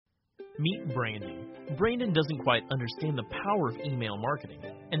Meet Brandon. Brandon doesn't quite understand the power of email marketing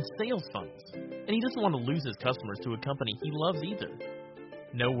and sales funnels, and he doesn't want to lose his customers to a company he loves either.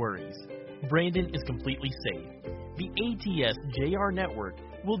 No worries. Brandon is completely safe. The ATS JR network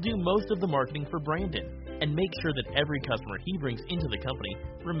will do most of the marketing for Brandon and make sure that every customer he brings into the company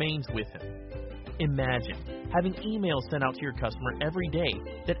remains with him. Imagine having emails sent out to your customer every day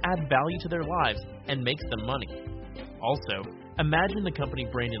that add value to their lives and makes them money. Also, imagine the company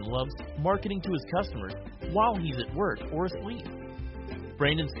Brandon loves marketing to his customers while he's at work or asleep.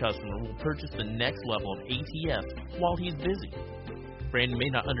 Brandon's customer will purchase the next level of ATS while he's busy. Brandon may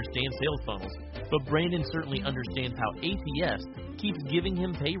not understand sales funnels, but Brandon certainly understands how ATS keeps giving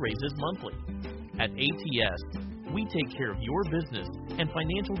him pay raises monthly. At ATS, we take care of your business and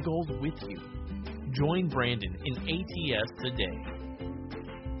financial goals with you. Join Brandon in ATS today.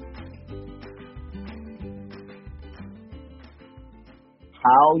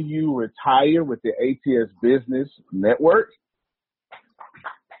 How you retire with the ATS Business Network.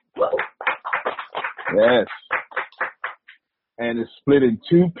 Yes. And it's split in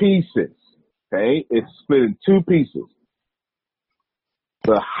two pieces. Okay? It's split in two pieces.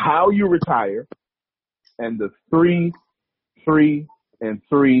 The how you retire and the 3, 3, and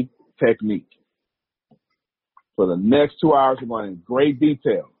 3 technique. For the next 2 hours, we're going in great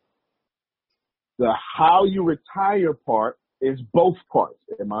detail. The how you retire part is both parts.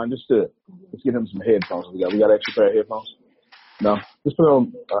 Am I understood? Let's get him some headphones. We got an extra pair of headphones? No? Just put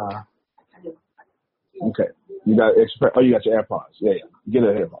on, okay. You got extra pair. Oh, you got your AirPods. Yeah. Get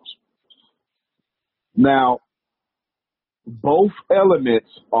the headphones. Now, both elements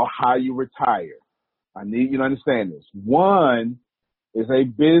are how you retire. I need you to understand this. One is a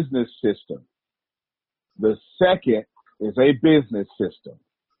business system. The second is a business system.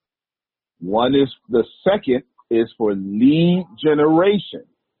 The second is for lead generation.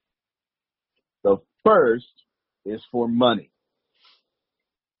 The first is for money.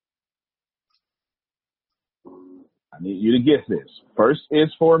 I need you to get this. First is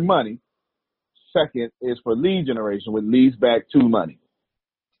for money. Second is for lead generation, which leads back to money.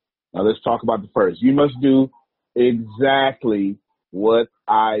 Now let's talk about the first. You must do exactly what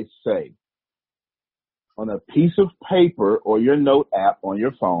I say. On a piece of paper or your note app on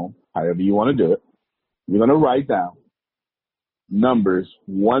your phone, however you want to do it, you're going to write down numbers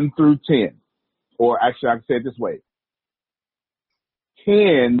 1 through 10. Or actually, I can say it this way.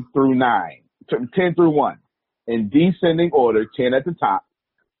 10 through 1. In descending order, 10 at the top,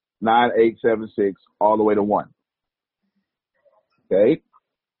 9, 8, 7, 6, all the way to 1. Okay?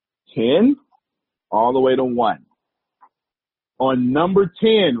 10 all the way to 1. On number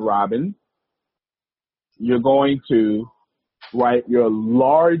 10, Robin, you're going to write your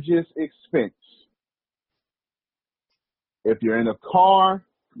largest expense. If you're in a car,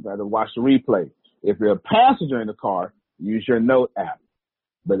 you got to watch the replay. If you're a passenger in the car, use your note app.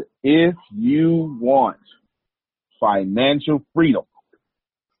 But if you want financial freedom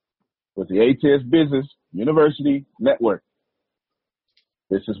with the ATS Business University Network,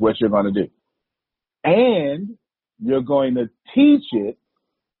 this is what you're going to do. And you're going to teach it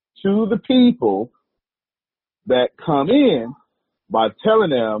to the people that come in by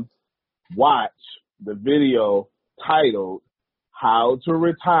telling them, watch the video titled How to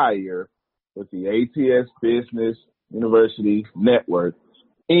Retire with the ATS Business University Network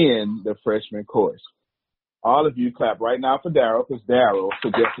in the freshman course. All of you clap right now for Daryl, because Daryl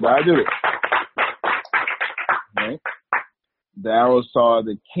suggested I do it. Okay. Daryl saw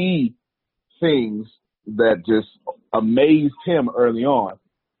the key things that just amazed him early on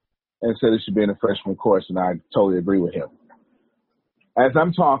and said it should be in a freshman course, and I totally agree with him. As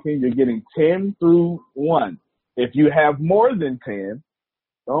I'm talking, you're getting 10 through 1. If you have more than 10,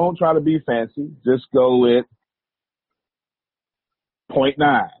 don't try to be fancy. Just go with 0.9,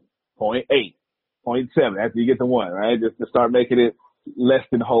 0.8, 0.7 after you get to 1, right? Just to start making it less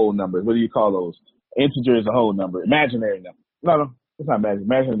than whole numbers. What do you call those? Integer is a whole number. Imaginary number. No, it's not imaginary.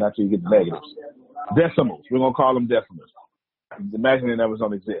 Imaginary not till you get the negatives. Decimals. We're going to call them decimals. The imaginary numbers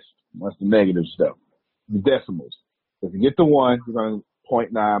don't exist. That's the negative stuff. The decimals. If you get to 1, you're going to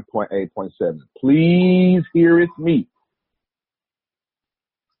 0.9, 0.8, 0.7. Please hear it me.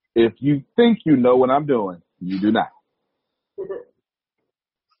 If you think you know what I'm doing, you do not.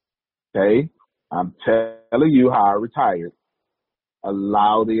 Okay? I'm telling you how I retired.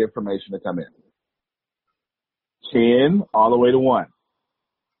 Allow the information to come in. 10 all the way to 1.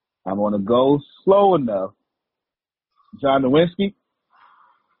 I'm going to go slow enough. John Nowinski,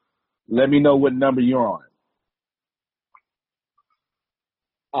 let me know what number you're on.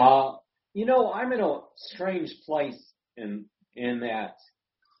 I'm in a strange place in that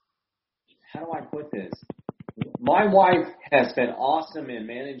how do I put this? My wife has been awesome in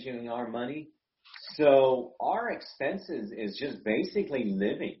managing our money. So our expenses is just basically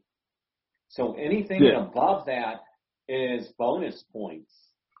living. So anything above that is bonus points.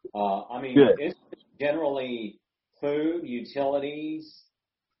 It's generally food, utilities,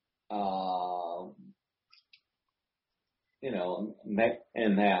 and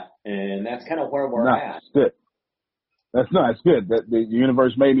that's kind of where we're at. Good. That's good. The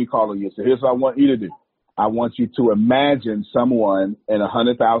universe made me call on you. So here's what I want you to do. I want you to imagine someone in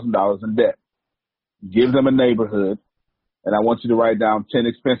 $100,000 in debt. Give them a neighborhood, and I want you to write down 10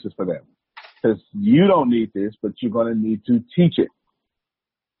 expenses for them. Because you don't need this, but you're going to need to teach it.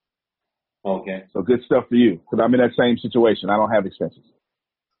 Okay. So good stuff for you, because I'm in that same situation. I don't have expenses.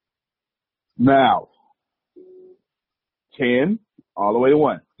 Now, 10 all the way to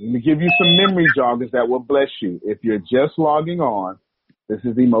 1. Let me give you some memory joggers that will bless you. If you're just logging on, this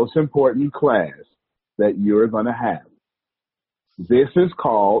is the most important class that you're going to have. This is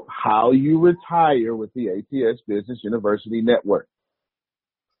called How You Retire with the ATS Business University Network.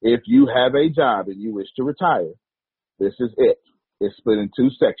 If you have a job and you wish to retire, this is it. It's split in 2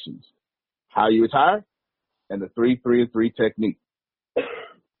 sections. How you retire and the 3-3-3 technique.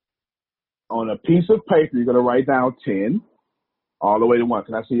 On a piece of paper, you're going to write down 10 all the way to 1.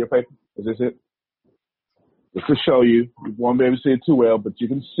 Can I see your paper? Is this it? Just to show you. You won't be able to see it too well, but you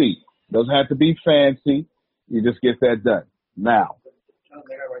can see. It doesn't have to be fancy. You just get that done. Now,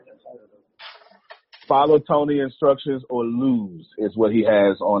 follow Tony's instructions or lose is what he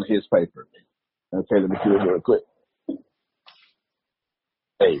has on his paper. Okay, let me do it real quick.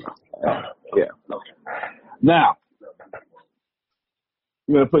 There you go. Yeah. Now,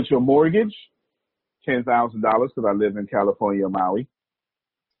 you're going to put your mortgage, $10,000, because I live in California, Maui.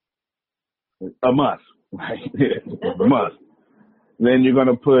 A month, right? A month. Then you're going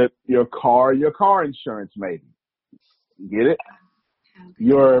to put your car insurance, maybe. Get it?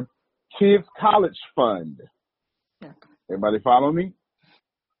 Your kids' college fund. Everybody follow me?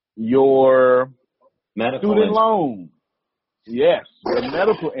 Your medical student loan. Yes, your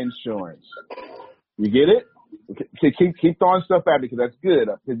medical insurance. You get it? Keep throwing stuff at me because that's good.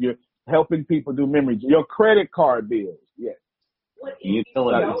 Because you're helping people do memory. Your credit card bills. Yes.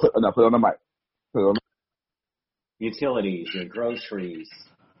 Utilities. Put it on the mic. Utilities, your groceries.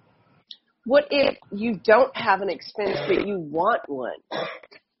 What if you don't have an expense but you want one?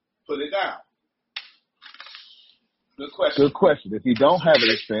 Put it down. Good question. If you don't have an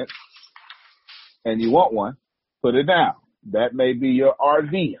expense and you want one, put it down. That may be your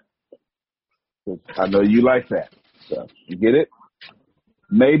RV. I know you like that. So you get it?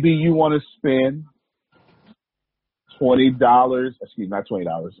 Maybe you want to spend $20. Excuse me, not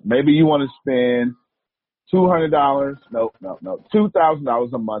 $20. Maybe you want to spend $200. No.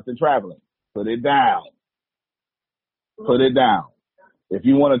 $2,000 a month in traveling. Put it down. Put it down. If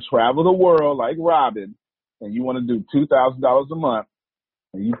you want to travel the world like Robin and you want to do $2,000 a month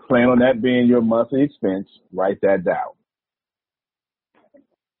and you plan on that being your monthly expense, write that down.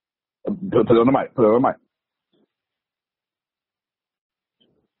 Put it on the mic. Put it on the mic.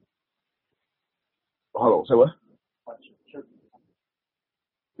 Hold on. Say what?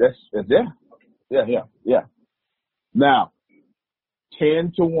 That's there. Yeah. Now,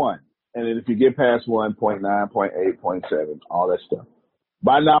 10 to 1. And then if you get past 1, 0.9, 0.8, 0.7, all that stuff.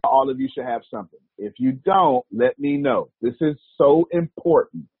 By now, all of you should have something. If you don't, let me know. This is so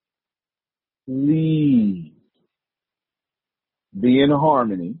important. Please be in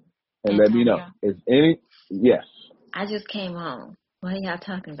harmony and let me know. Is any? Yes. I just came home. What are y'all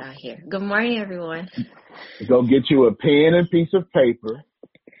talking about here? Good morning, everyone. Go get you a pen and piece of paper.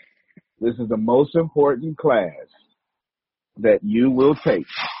 This is the most important class that you will take.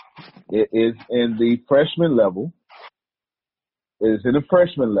 It is in the freshman level. It is in the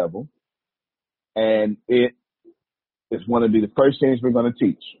freshman level. And it is one of the first things we're going to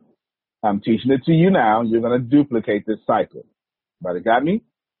teach. I'm teaching it to you now. You're going to duplicate this cycle. Everybody got me?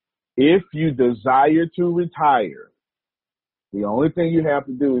 If you desire to retire, the only thing you have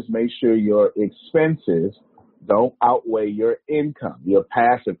to do is make sure your expenses don't outweigh your income, your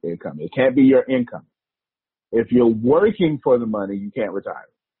passive income. It can't be your income. If you're working for the money, you can't retire.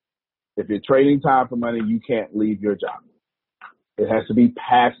 If you're trading time for money, you can't leave your job. It has to be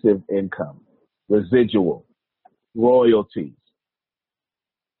passive income, residual, royalties,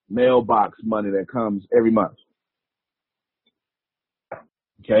 mailbox money that comes every month.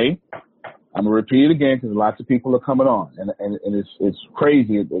 Okay? I'm going to repeat it again because lots of people are coming on. And it's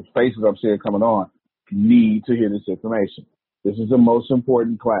crazy. The faces I'm seeing coming on need to hear this information. This is the most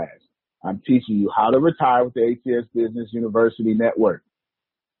important class. I'm teaching you how to retire with the ATS Business University Network.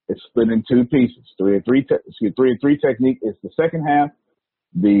 It's split in two pieces. Three and three technique is the second half.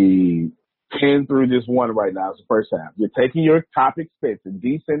 The 10 through this one right now is the first half. You're taking your top expense in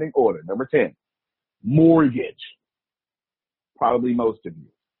descending order. Number 10, mortgage. Probably most of you.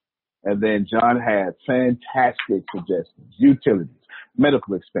 And then John had fantastic suggestions. Utilities,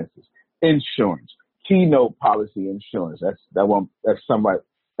 medical expenses, insurance, keynote policy insurance. That's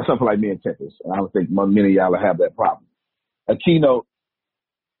something like me and Tempest. And I don't think many of y'all have that problem. A key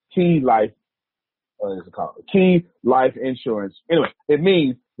life insurance. Anyway, it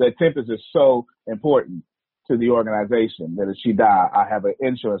means that Tempest is so important to the organization that if she die, I have an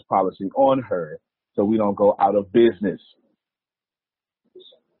insurance policy on her so we don't go out of business.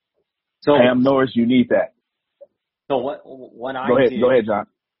 So, Pam Norris, you need that. So what I did. Go ahead, John.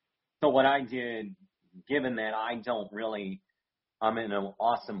 So what I did, given that I'm in an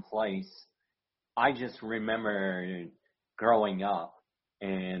awesome place, I just remember growing up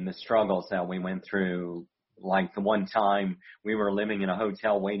and the struggles that we went through. Like the one time we were living in a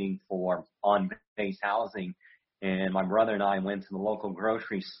hotel waiting for on-base housing, and my brother and I went to the local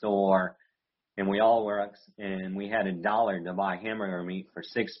grocery store, and we had $1 to buy hamburger meat for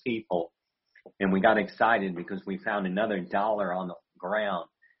 6 people, and we got excited because we found another $1 on the ground,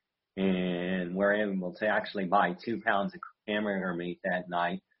 and we're able to actually buy 2 pounds of hamburger meat that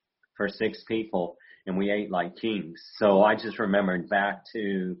night for 6 people, and we ate like kings. So I just remembered back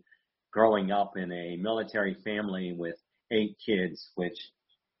to growing up in a military family with 8 kids, which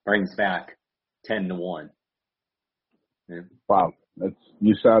brings back 10 to 1. Yeah. Wow.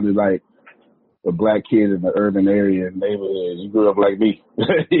 You sounded like a black kid in the urban area and neighborhood. You grew up like me.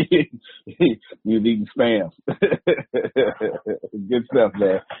 You eating Spam. Good stuff,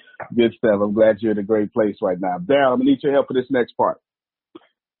 man. Good stuff. I'm glad you're in a great place right now. Daryl, I'm going to need your help for this next part.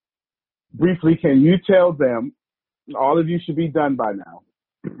 Briefly, can you tell them, all of you should be done by now,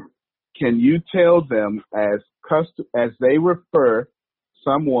 can you tell them as they refer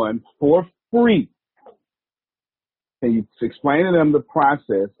someone for free, can you explain to them the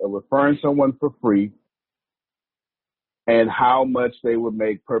process of referring someone for free and how much they would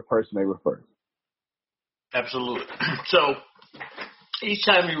make per person they refer? Absolutely. So each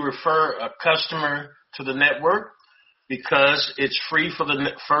time you refer a customer to the network, because it's free for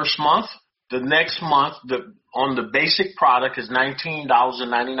the first month, the next month on the basic product is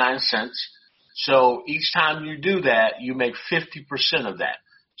 $19.99. So each time you do that, you make 50% of that.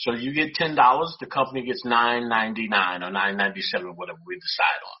 So you get $10, the company gets $9.99 or $9.97, whatever we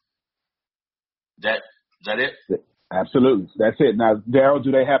decide on. Is that it? Absolutely. That's it. Now, Daryl,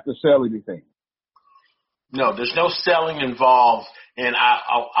 do they have to sell anything? No, there's no selling involved, and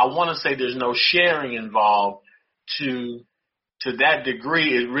I want to say there's no sharing involved. To that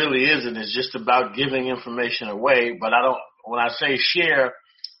degree, it really isn't. It's just about giving information away. But when I say share,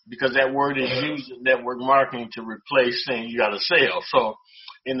 because that word is used in network marketing to replace saying you got to sell. So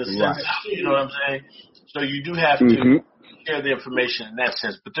in the sense, you know what I'm saying? So you do have to share the information in that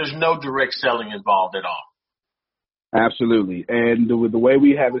sense, but there's no direct selling involved at all. Absolutely. And the way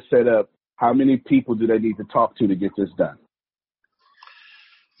we have it set up, how many people do they need to talk to get this done?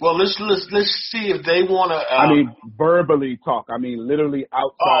 Well, let's see if they want to. I mean, verbally talk. I mean, literally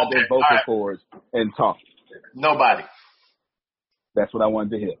outside their vocal cords and talk. Nobody. That's what I wanted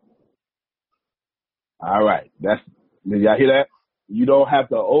to hear. All right. Did y'all hear that? You don't have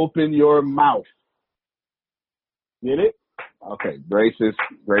to open your mouth. Get it? Okay. Grace is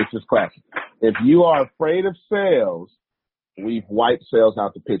classic. If you are afraid of sales, we've wiped sales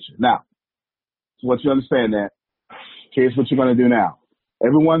out the picture. Now, so once you understand that, here's what you're going to do now.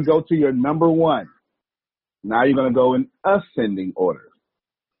 Everyone go to your number 1. Now you're going to go in ascending order.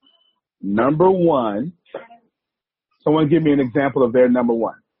 Number 1. Someone give me an example of their number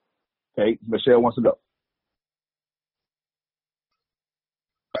 1. Okay, Michelle wants to go.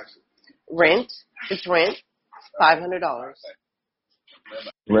 Rent. It's rent. $500.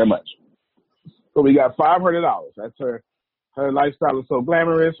 Very much. So we got $500. That's her lifestyle is so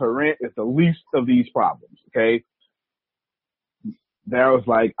glamorous. Her rent is the least of these problems. Okay. Daryl's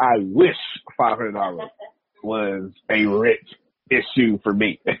like, I wish $500 was a rent issue for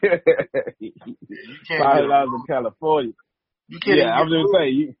me. $500 in California. You can't. Yeah, I was going to say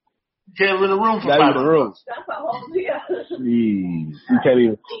you can't rent a room for $500. That's a whole deal. Jeez,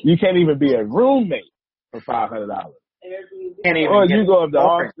 you can't even be a roommate for $500. Can't even or you go up to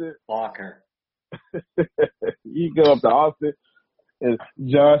Austin. Walker. You go up to Austin and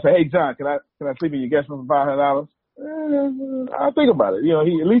John say, "Hey John, can I sleep in your guest room for $500?" I'll think about it. You know,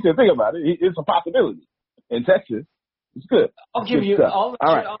 at least he'll think about it. It's a possibility. In Texas, it's good. I'll give you. I'll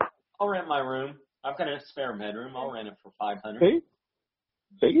rent my room. I've got a spare bedroom. I'll rent it for $500. See?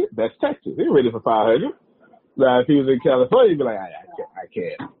 Take it. That's Texas. They're ready for 500. Now, if he was in California, he'd be like, I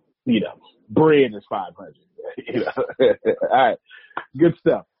can't. Bread is 500. All right. Good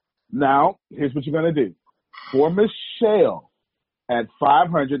stuff. Now, here's what you're going to do. For Michelle at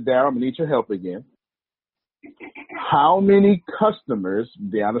 500, Darryl, I'm going to need your help again. How many customers,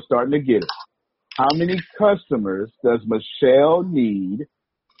 Deanna's starting to get it, how many customers does Michelle need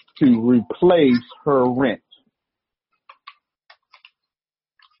to replace her rent?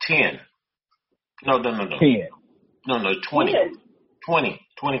 10. No. 10. No, 20. 20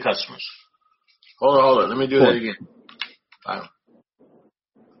 customers. Hold on. Let me do 20. That again.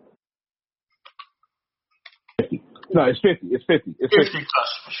 50. No, it's 50. It's 50. It's 50.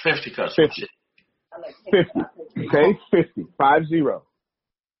 50 customers. 50. Okay, 50. 50.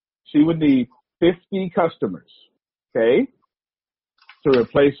 She would need 50 customers, okay, to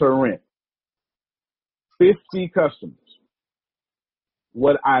replace her rent. 50 customers.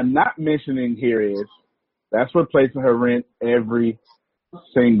 What I'm not mentioning here is that's replacing her rent every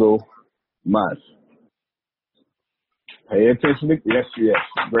single month. Pay attention to yes.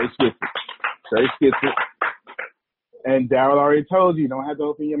 Very skittish. And Darryl already told you don't have to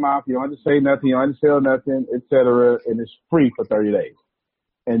open your mouth, you don't have to say nothing, you don't have to sell nothing, etc. And it's free for 30 days.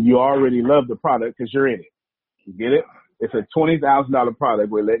 And you already love the product because you're in it. You get it? It's a $20,000 product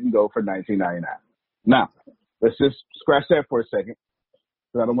we're letting go for $19.99. Now, let's just scratch that for a second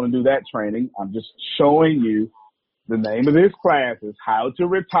because I don't want to do that training. I'm just showing you the name of this class is How to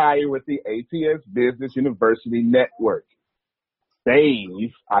Retire with the ATS Business University Network.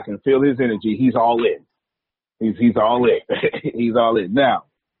 Dave, I can feel his energy. He's all in. He's all in. He's all in. Now,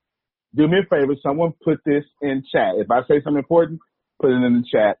 do me a favor. Someone put this in chat. If I say something important, put it in the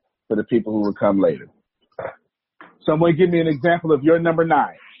chat for the people who will come later. Someone give me an example of your number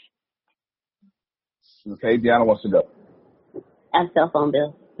 9. Okay, Deanna wants to go. A cell phone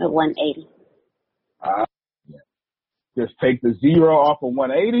bill at $180. Yeah. Just take the 0 off of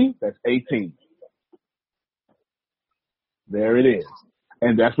 180. That's 18. There it is.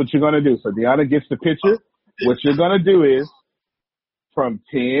 And that's what you're going to do. So Deanna gets the picture. What you're going to do is from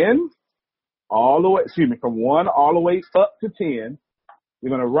 10 all the way, from 1 all the way up to 10, you're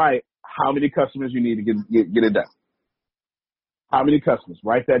going to write how many customers you need to get it done. How many customers?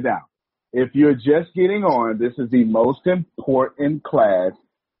 Write that down. If you're just getting on, this is the most important class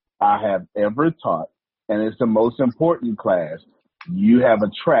I have ever taught, and it's the most important class you have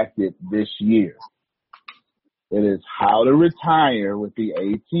attracted this year. It is How to Retire with the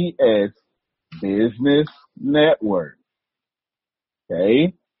ATS Business Network.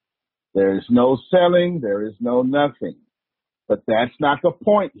 Okay? There is no selling. There is no nothing. But that's not the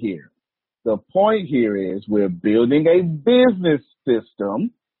point here. The point here is we're building a business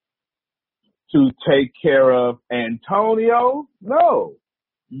system to take care of Antonio. No,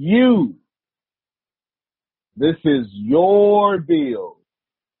 you. This is your bill,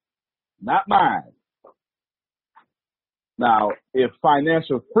 not mine. Now, if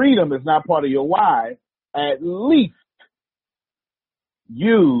financial freedom is not part of your why, at least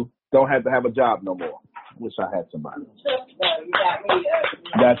you don't have to have a job no more. Wish I had somebody.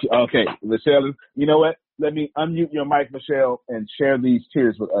 Got you. Okay, Michelle, you know what? Let me unmute your mic, Michelle, and share these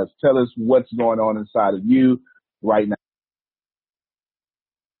tears with us. Tell us what's going on inside of you right now.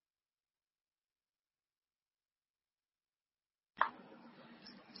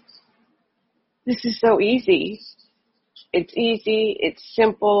 This is so easy. It's easy. It's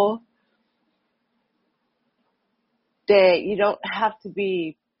simple. That you don't have to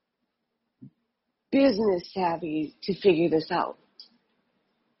be business savvy to figure this out.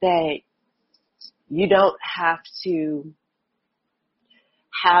 That you don't have to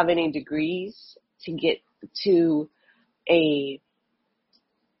have any degrees to get to a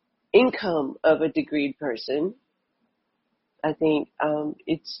income of a degreed person. I think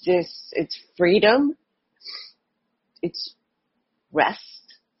it's freedom. It's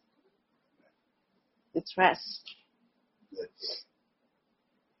rest. It's rest.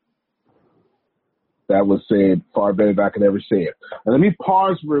 That was said far better than I could ever say it. Now, let me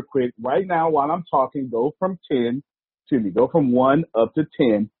pause real quick. Right now, while I'm talking, go from 1 up to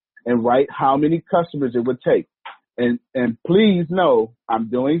 10 and write how many customers it would take. And please know I'm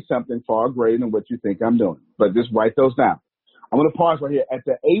doing something far greater than what you think I'm doing. But just write those down. I'm going to pause right here. At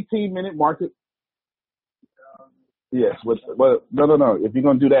the 18-minute mark. Yes. Well, no. If you're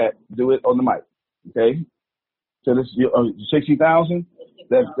going to do that, do it on the mic. Okay? So this 60,000,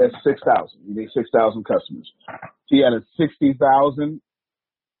 that's 6,000. You need 6,000 customers. She had a 60,000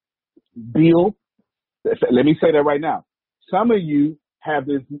 bill. Let me say that right now. Some of you have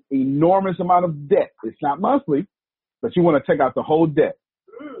this enormous amount of debt. It's not monthly, but you want to take out the whole debt.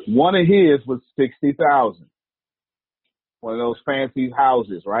 One of his was $60,000. One of those fancy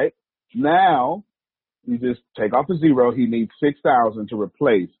houses, right? Now, you just take off the zero. He needs $6,000 to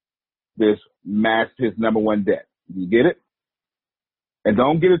replace his number one debt. You get it? And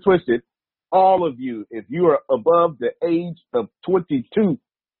don't get it twisted. All of you, if you are above the age of 22,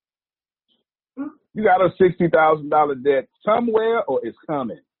 you got a $60,000 debt somewhere or it's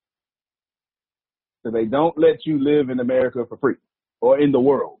coming. So they don't let you live in America for free or in the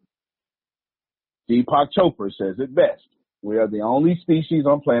world. Deepak Chopra says it best. We are the only species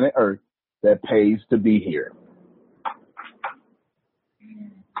on planet Earth that pays to be here.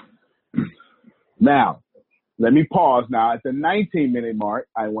 Now, let me pause now. At the 19-minute mark,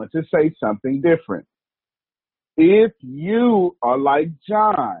 I want to say something different. If you are like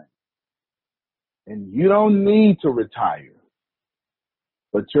John and you don't need to retire,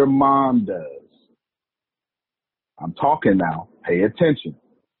 but your mom does, I'm talking now. Pay attention.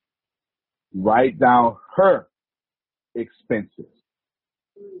 Write down her expenses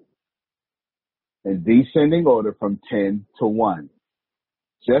in descending order from 10 to 1.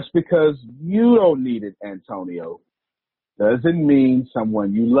 Just because you don't need it, Antonio, doesn't mean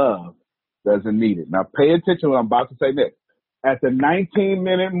someone you love doesn't need it. Now pay attention to what I'm about to say next. At the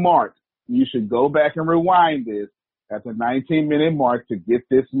 19-minute mark, you should go back and rewind this at the 19-minute mark to get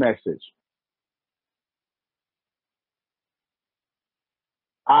this message.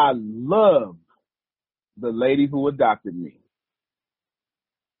 I love the lady who adopted me.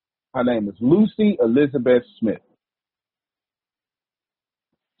 Her name is Lucy Elizabeth Smith.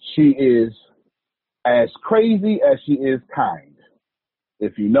 She is as crazy as she is kind.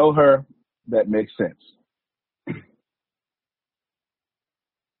 If you know her, that makes sense.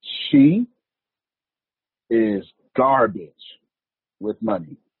 She is garbage with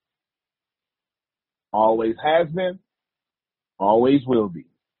money. Always has been, always will be.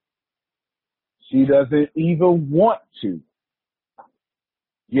 She doesn't even want to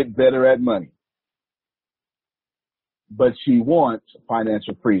get better at money. But she wants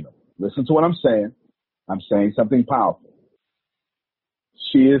financial freedom. Listen to what I'm saying. I'm saying something powerful.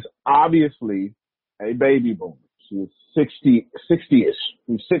 She is obviously a baby boomer. She is 60-ish.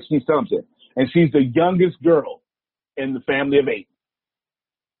 She's 60-something. And she's the youngest girl in the family of 8.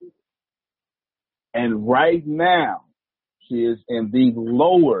 And right now, she is in the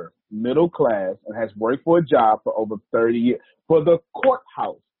lower middle class and has worked for a job for over 30 years, for the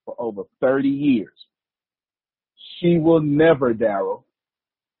courthouse for over 30 years. She will never, Daryl.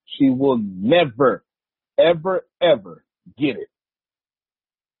 She will never, ever, ever get it.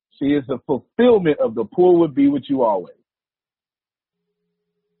 She is the fulfillment of the poor would be with you always.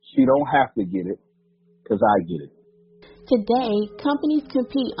 She don't have to get it because I get it. Today, companies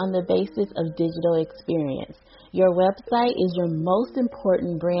compete on the basis of digital experience. Your website is your most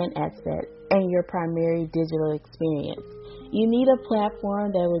important brand asset and your primary digital experience. You need a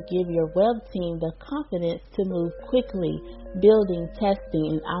platform that will give your web team the confidence to move quickly, building,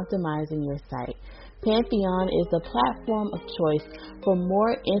 testing, and optimizing your site. Pantheon is the platform of choice for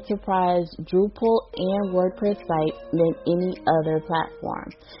more enterprise Drupal and WordPress sites than any other platform.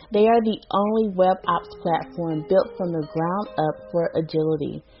 They are the only web ops platform built from the ground up for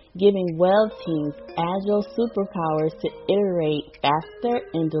agility, giving web teams agile superpowers to iterate faster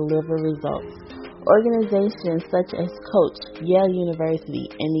and deliver results. Organizations such as Coach, Yale University,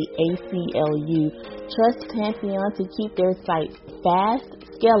 and the ACLU trust Pantheon to keep their sites fast,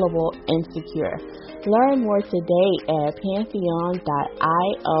 scalable, and secure. Learn more today at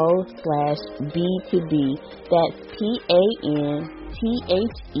pantheon.io/B2B. That's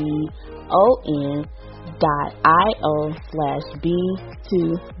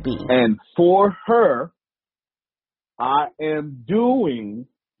PANTHEON.io/B2B. And for her, I am doing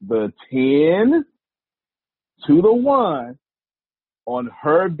the 10 to the 1 on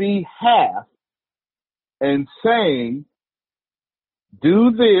her behalf and saying, do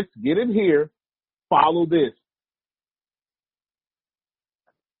this, get it here, follow this.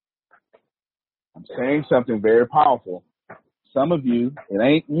 I'm saying something very powerful. Some of you, it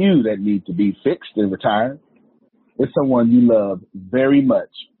ain't you that need to be fixed and retired. It's someone you love very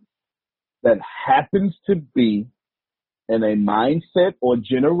much that happens to be in a mindset or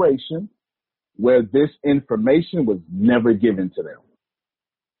generation where this information was never given to them.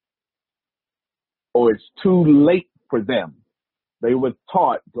 Or it's too late for them. They were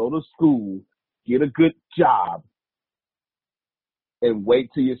taught, go to school, get a good job, and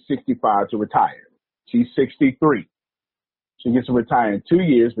wait till you're 65 to retire. She's 63. She gets to retire in 2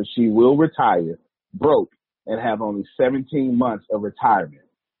 years, but she will retire broke and have only 17 months of retirement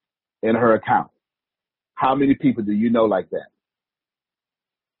in her account. How many people do you know like that?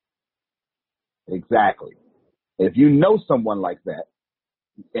 Exactly. If you know someone like that,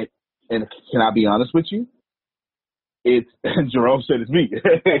 and can I be honest with you? It's Jerome said it's me.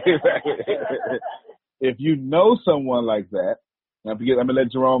 If you know someone like that, I'm gonna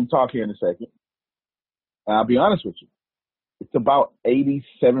let Jerome talk here in a second. And I'll be honest with you. It's about 87%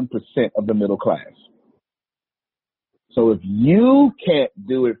 of the middle class. So if you can't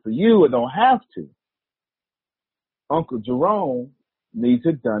do it for you or don't have to, Uncle Jerome needs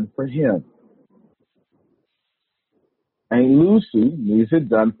it done for him. Aunt Lucy needs it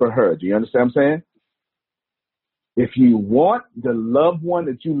done for her. Do you understand what I'm saying? If you want the loved one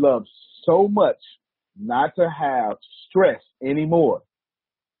that you love so much not to have stress anymore,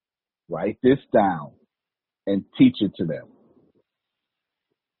 write this down and teach it to them.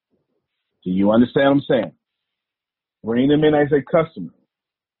 Do you understand what I'm saying? Bring them in as a customer.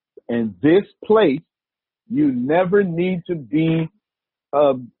 In this place, you never need to be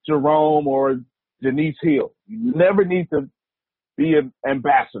Jerome or Denise Hill. You never need to be an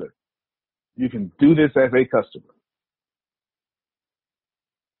ambassador. You can do this as a customer.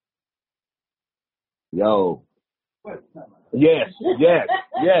 Yo. Yes.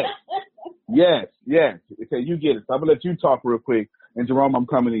 Okay, you get it. So I'm going to let you talk real quick. And Jerome, I'm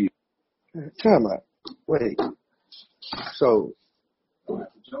coming to you. Time out. Wait. So,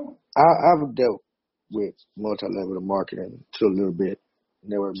 I've dealt with multi-level marketing to a little bit,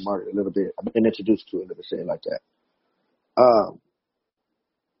 network marketing a little bit. I've been introduced to it, let me say it like that.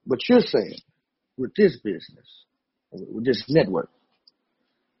 But you're saying with this business, with this network,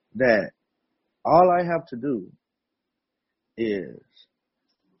 that all I have to do is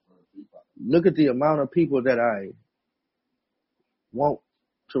look at the amount of people that I want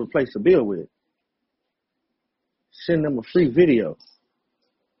to replace the bill with, send them a free video,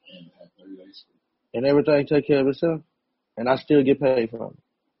 and everything take care of itself, and I still get paid for it.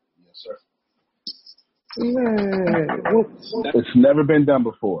 Yes, sir. Man, it's never been done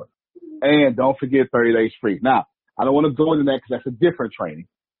before. And don't forget 30 days free. Now, I don't want to go into that because that's a different training.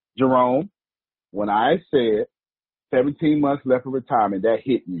 Jerome, when I said 17 months left of retirement, that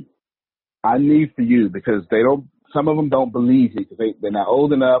hit me. I need for you because some of them don't believe it because they're not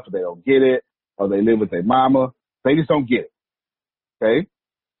old enough, or they don't get it, or they live with their mama. They just don't get it. Okay?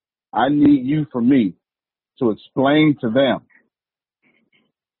 I need you for me to explain to them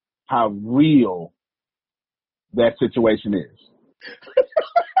how real that situation is.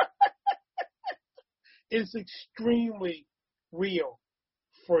 It's extremely real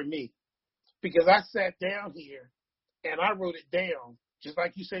for me because I sat down here and I wrote it down, just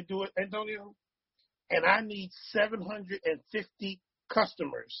like you said, do it, Antonio. And I need 750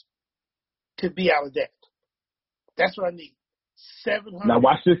 customers to be out of debt. That's what I need. 700. Now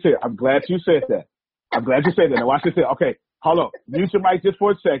watch this here. I'm glad you said that. Now watch this here. Okay, hold on. Mute your mic just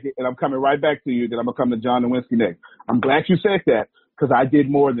for a second, and I'm coming right back to you. Then I'm going to come to John Nowinski next. I'm glad you said that because I did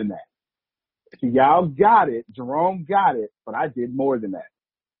more than that. See, y'all got it. Jerome got it, but I did more than that.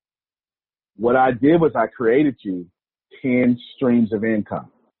 What I did was I created you 10 streams of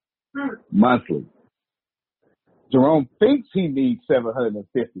income monthly. Jerome thinks he needs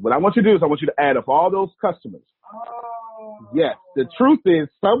 750. What I want you to do is I want you to add up all those customers. Yes, the truth is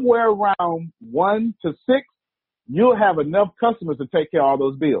somewhere around 1 to 6, you'll have enough customers to take care of all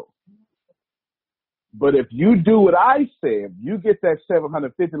those bills. But if you do what I said, you get that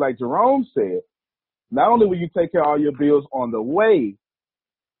 750 like Jerome said, not only will you take care of all your bills on the way,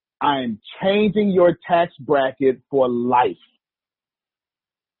 I'm changing your tax bracket for life.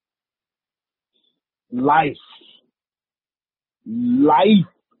 Life.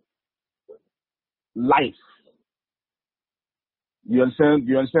 You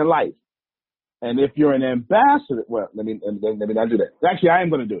understand life. And if you're an ambassador, well, let me not do that. Actually, I am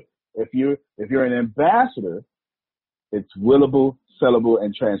going to do it. If you're an ambassador, it's willable, sellable,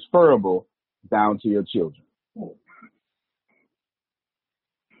 and transferable down to your children.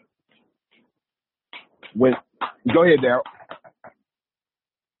 Go ahead, Daryl.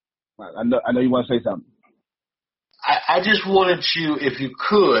 I know you want to say something. I just wanted you, if you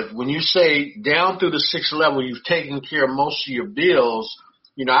could, when you say down through the 6th level, you've taken care of most of your bills.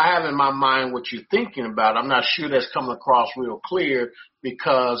 You know, I have in my mind what you're thinking about. I'm not sure that's coming across real clear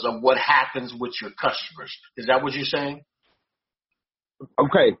because of what happens with your customers. Is that what you're saying?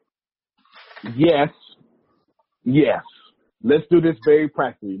 Okay. Yes. Let's do this very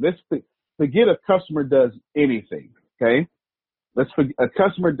practically. Let's forget a customer does anything, okay? A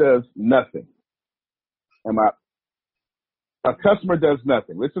customer does nothing. A customer does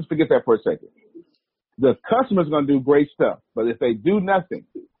nothing. Let's just forget that for a second. The customer's going to do great stuff, but if they do nothing,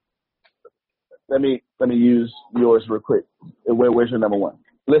 let me use yours real quick. Where's your number one?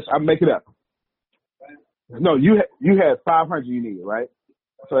 I'll make it up. No, you had 500 you needed, right?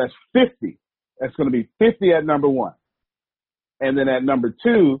 So that's 50. That's going to be 50 at number 1. And then at number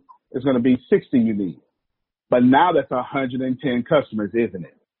 2 is going to be 60 you need. But now that's 110 customers, isn't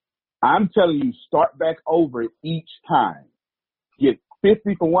it? I'm telling you, start back over each time. Get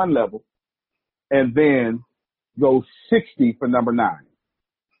 50 for one level and then go 60 for number 9.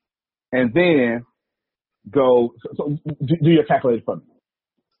 And then go, so do your calculator for me.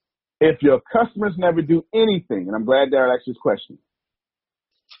 If your customers never do anything, and I'm glad Darryl asked this question,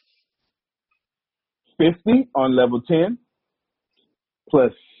 50 on level 10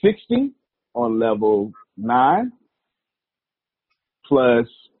 plus 60 on level 9 plus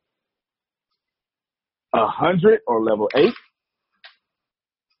 100 on level 8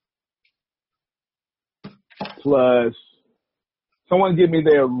 plus someone give me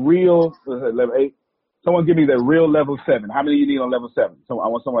their real level 8. Someone give me their real level 7. How many do you need on level 7? So I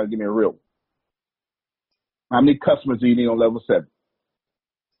want someone to give me a real one. How many customers do you need on level 7?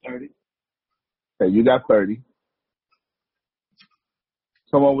 30. Okay, you got 30.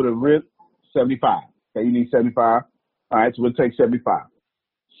 Someone with a real 75. Okay, you need 75. All right, so we'll take 75.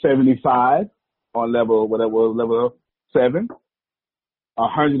 75 on level, whatever, level 7.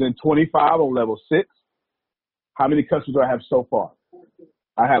 125 on level 6. How many customers do I have so far?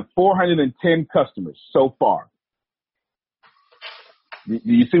 I have 410 customers so far. Do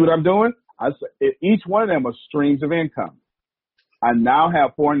you see what I'm doing? Each one of them are streams of income. I now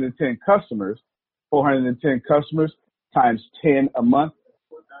have 410 customers. 410 customers times 10 a month.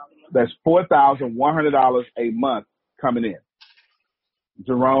 That's $4,100 a month coming in.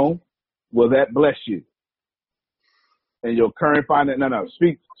 Jerome, will that bless you? And your current finance? No.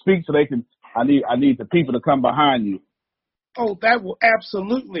 Speak so they can. I need the people to come behind you. Oh, that will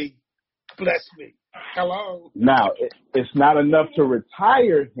absolutely bless me. Hello. Now, it's not enough to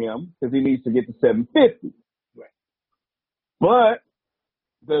retire him because he needs to get to 750. Right. But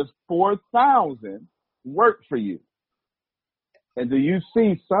does 4,000 work for you? And do you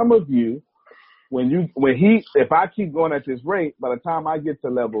see some of you if I keep going at this rate, by the time I get to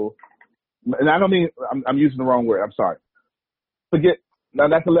level, and I don't mean I'm using the wrong word. I'm sorry. Forget now.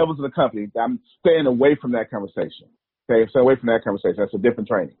 That's the levels of the company. I'm staying away from that conversation. Okay, stay away from that conversation. That's a different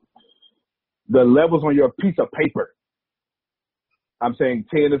training. The levels on your piece of paper. I'm saying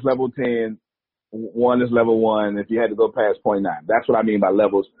 10 is level 10, 1 is level 1. If you had to go past 0.9, that's what I mean by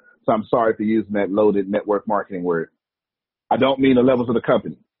levels. So I'm sorry for using that loaded network marketing word. I don't mean the levels of the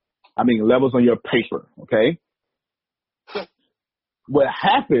company. I mean levels on your paper. Okay. What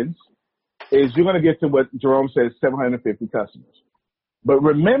happens is you're going to get to what Jerome says, 750 customers. But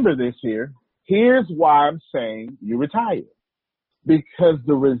remember this here. Here's why I'm saying you retire. Because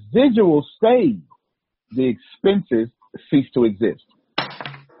the residual stays, the expenses cease to exist.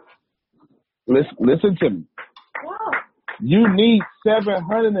 Listen to me. You need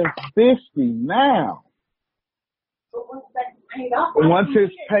 750 now. Once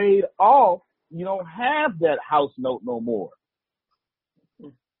it's paid off, you don't have that house note no more.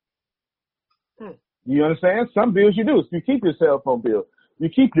 You understand? Some bills you do. You keep your cell phone bill. You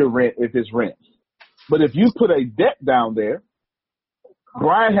keep your rent if it's rent. But if you put a debt down there,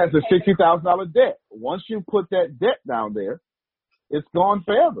 Brian has a $60,000 debt. Once you put that debt down there, it's gone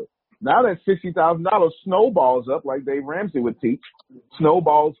forever. Now that $60,000 snowballs up, like Dave Ramsey would teach,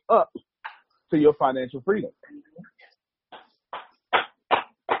 snowballs up to your financial freedom.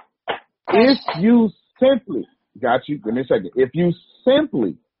 If you simply, give me a second. If you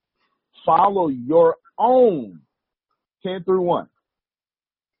simply follow your own 10 through 1,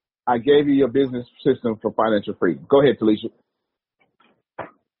 I gave you your business system for financial freedom. Go ahead, Talisha.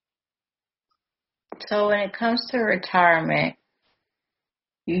 So when it comes to retirement,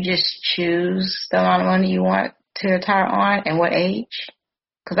 you just choose the amount of money you want to retire on and what age?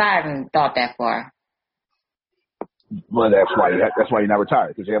 Because I haven't thought that far. Well, that's why you're not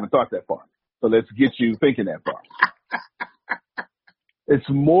retired, because you haven't thought that far. So let's get you thinking that far. It's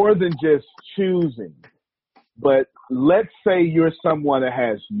more than just choosing. But let's say you're someone that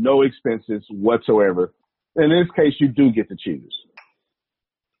has no expenses whatsoever. In this case, you do get to choose.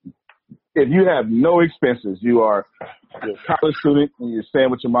 If you have no expenses, you're a college student and you're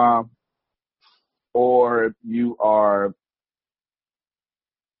staying with your mom, or you are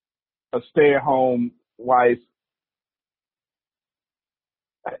a stay-at-home wife,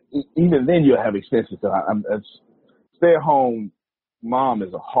 even then you'll have expenses. Stay-at-home mom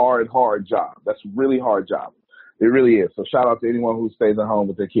is a hard job. That's a really hard job. It really is. So shout out to anyone who stays at home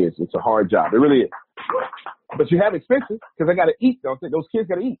with their kids. It's a hard job. It really is. But you have expenses because they got to eat, don't they? Those kids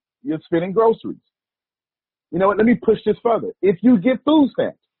got to eat. You're spending groceries. You know what? Let me push this further. If you get food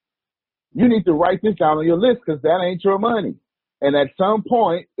stamps, You need to write this down on your list because that ain't your money. And at some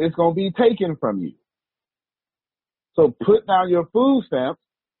point, it's going to be taken from you. So put down your food stamps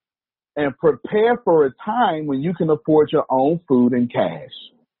and prepare for a time when you can afford your own food in cash.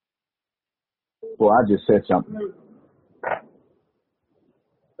 Well, I just said something.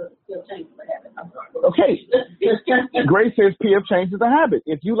 Okay. Grace says PF changes the habit.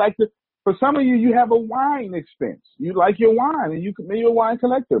 If you like to, for some of you, you have a wine expense. You like your wine and you're a wine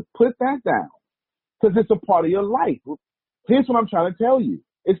collector. Put that down because it's a part of your life. Here's what I'm trying to tell you.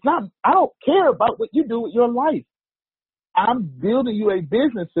 It's not, I don't care about what you do with your life. I'm building you a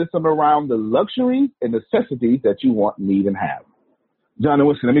business system around the luxuries and necessities that you want, need, and have. John and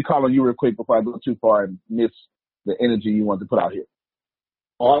Winston, let me call on you real quick before I go too far and miss the energy you want to put out here.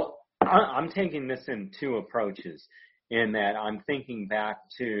 Well, I'm taking this in two approaches in that I'm thinking back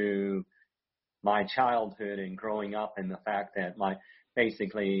to my childhood and growing up and the fact that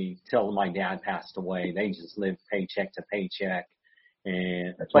basically till my dad passed away, they just lived paycheck to paycheck.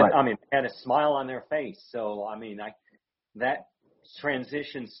 But I mean, they had a smile on their face. So, I mean, that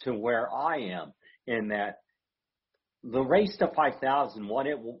transitions to where I am in that the race to 5,000, what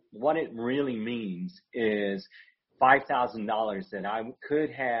it really means is $5,000 that I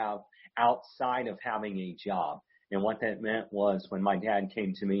could have outside of having a job. And what that meant was when my dad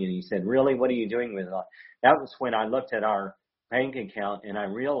came to me and he said, really, what are you doing with it? That was when I looked at our bank account and I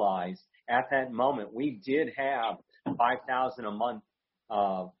realized at that moment we did have $5,000 a month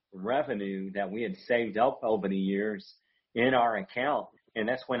revenue that we had saved up over the years in our account. And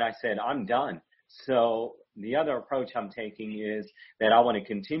that's when I said, I'm done. So the other approach I'm taking is that I want to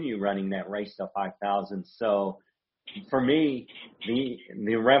continue running that race to 5,000. So for me,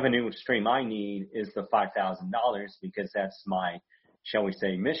 the revenue stream I need is the $5,000 because that's my, shall we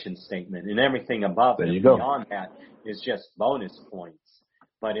say, mission statement. And everything above and beyond that is just bonus points.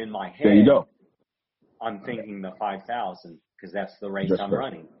 But in my head, I'm thinking the 5,000 because that's the race I'm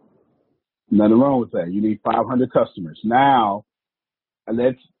running. Nothing wrong with that. You need 500 customers. Now,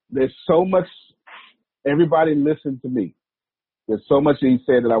 there's so much, everybody listen to me. There's so much that he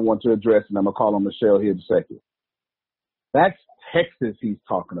said that I want to address, and I'm going to call on Michelle here in a second. That's Texas he's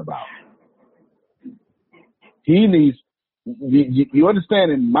talking about. He needs, you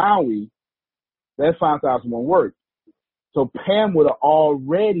understand in Maui, that 5,000 won't work. So Pam would have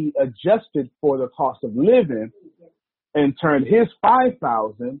already adjusted for the cost of living and turned his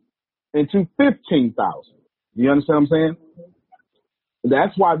 5,000 into 15,000. You understand what I'm saying?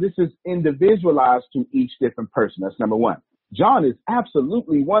 That's why this is individualized to each different person. That's number one. John is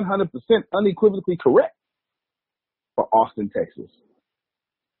absolutely 100% unequivocally correct for Austin, Texas.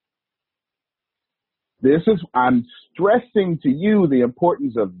 I'm stressing to you the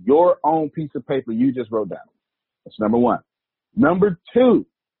importance of your own piece of paper you just wrote down. That's number one. Number two,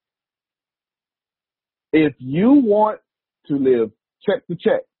 if you want to live check to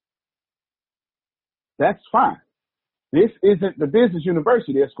check, that's fine. This isn't the business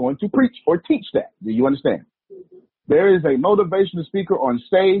university that's going to preach or teach that. Do you understand? There is a motivational speaker on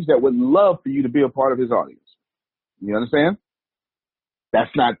stage that would love for you to be a part of his audience. You understand? That's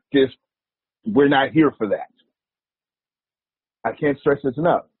not just, we're not here for that. I can't stress this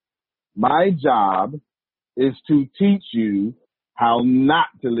enough. My job is to teach you how not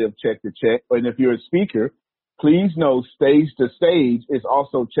to live check to check. And if you're a speaker, please know stage to stage is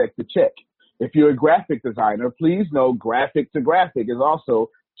also check to check. If you're a graphic designer, please know graphic to graphic is also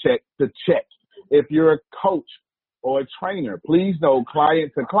check to check. If you're a coach or a trainer, please know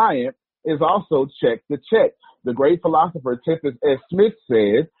client to client is also check to check. The great philosopher Tempest S. Smith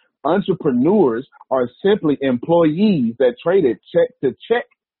said, entrepreneurs are simply employees that traded check to check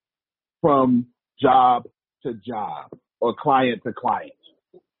from job to job or client to client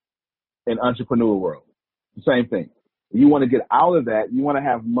in entrepreneur world. Same thing. You want to get out of that. You want to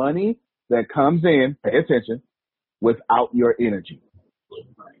have money that comes in, pay attention, without your energy.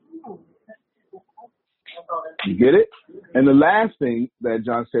 You get it? And the last thing that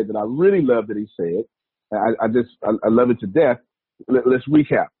John said that I really love that he said, I love it to death. Let's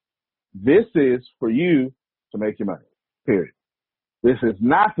recap. This is for you to make your money, period. This is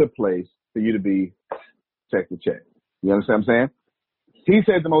not the place for you to be check to check. You understand what I'm saying? He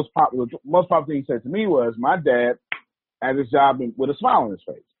said the most popular thing he said to me was, my dad had his job with a smile on his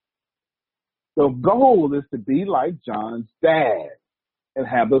face. The goal is to be like John's dad and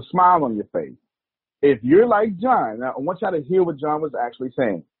have a smile on your face. If you're like John, now I want y'all to hear what John was actually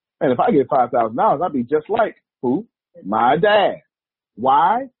saying. And if I get $5,000, I'd be just like who? My dad.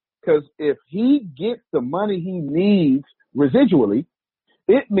 Why? Because if he gets the money he needs residually,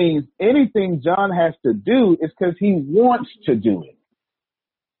 it means anything John has to do is because he wants to do it.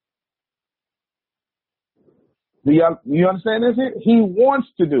 Do you understand this here? He wants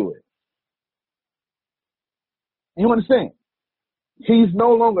to do it. You understand? He's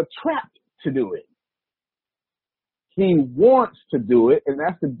no longer trapped to do it. He wants to do it, and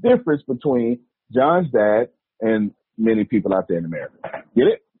that's the difference between John's dad and many people out there in America. Get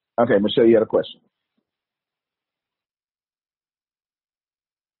it? Okay, Michelle, you had a question.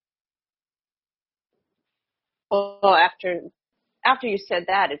 Well, after you said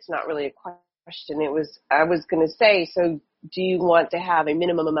that, it's not really a question. I was going to say, so do you want to have a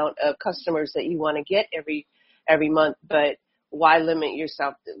minimum amount of customers that you want to get every month, but why limit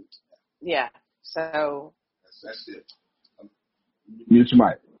yourself to, yeah. So that's it. Mute your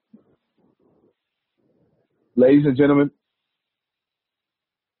mic. Ladies and gentlemen,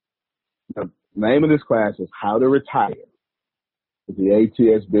 the name of this class is How to Retire with the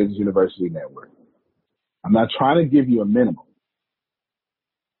ATS Business University Network. I'm not trying to give you a minimum.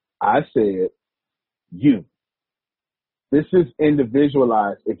 I said you. This is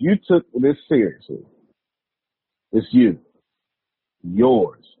individualized. If you took this seriously, it's you.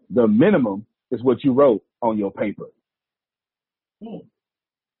 Yours. The minimum is what you wrote on your paper. Do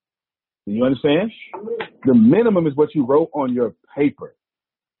you understand? The minimum is what you wrote on your paper.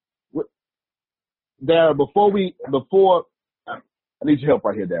 Darryl, before I need your help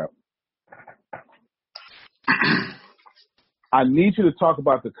right here, Darryl. I need you to talk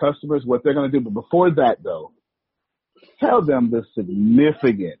about the customers, what they're going to do. But before that, though, tell them the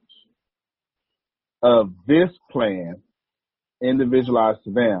significance of this plan individualized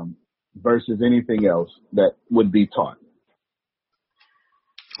to them versus anything else that would be taught.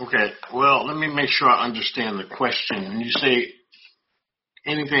 Okay. Well, let me make sure I understand the question. When you say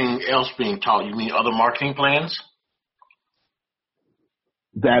anything else being taught, you mean other marketing plans?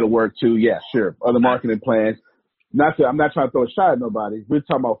 That'll work too. Yeah, sure. Other marketing plans. I'm not trying to throw a shot at nobody. We're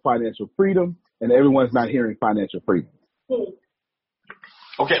talking about financial freedom, and everyone's not hearing financial freedom.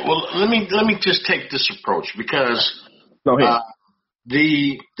 Okay. Well, let me just take this approach because Go ahead.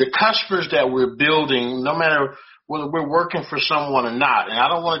 The customers that we're building, no matter whether we're working for someone or not, and I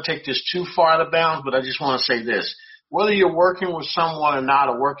don't want to take this too far out of bounds, but I just want to say this. Whether you're working with someone or not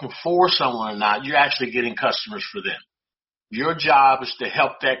or working for someone or not, you're actually getting customers for them. Your job is to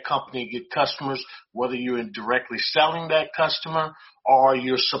help that company get customers, whether you're directly selling that customer or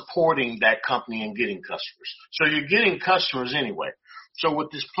you're supporting that company and getting customers. So you're getting customers anyway. So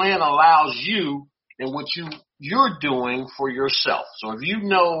what this plan allows you and what you're doing for yourself. So if you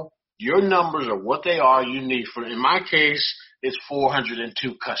know your numbers are what they are, you need for, in my case, it's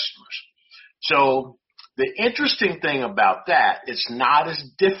 402 customers. So the interesting thing about that, it's not as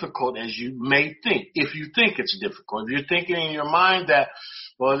difficult as you may think, if you think it's difficult. If you're thinking in your mind that,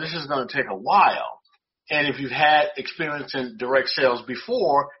 well, this is going to take a while, and if you've had experience in direct sales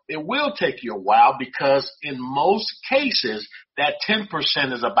before, it will take you a while because in most cases, that 10%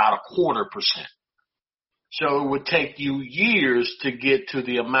 is about 0.25%. So it would take you years to get to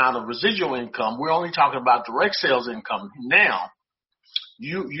the amount of residual income. We're only talking about direct sales income now.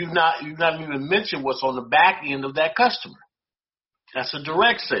 You've not even mentioned what's on the back end of that customer. That's a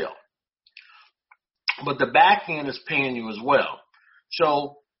direct sale. But the back end is paying you as well.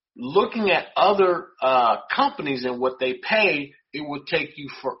 So looking at other companies and what they pay, it would take you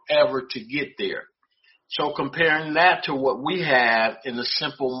forever to get there. So comparing that to what we have in the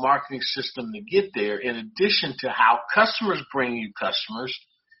simple marketing system to get there, in addition to how customers bring you customers,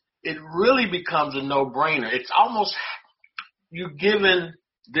 it really becomes a no-brainer. It's almost you're given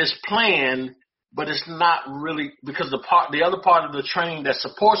this plan, but it's not really because the other part of the training that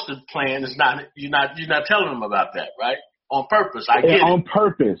supports the plan is not you're not telling them about that, right? On purpose. I get it. On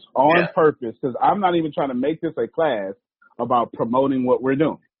purpose, because I'm not even trying to make this a class about promoting what we're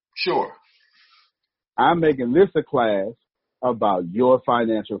doing. Sure. I'm making this a class about your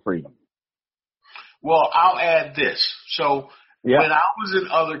financial freedom. Well, I'll add this. So when I was in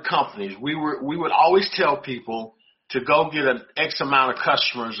other companies, we would always tell people to go get an X amount of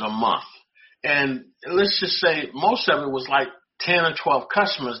customers a month. And let's just say most of it was like 10 or 12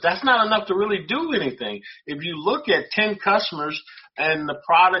 customers. That's not enough to really do anything. If you look at 10 customers and the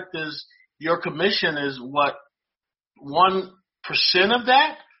product is, your commission is what, 1% of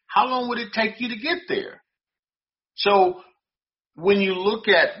that? How long would it take you to get there? So when you look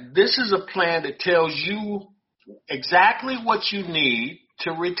at, this is a plan that tells you exactly what you need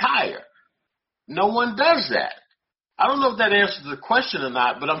to retire. No one does that. I don't know if that answers the question or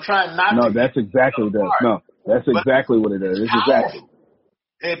not, but I'm trying not to. No, that's exactly that. No, that's exactly what it is. It's exactly.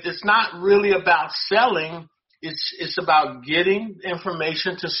 It's not really about selling. It's about getting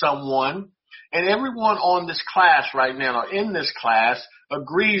information to someone. And everyone on this class right now, or in this class,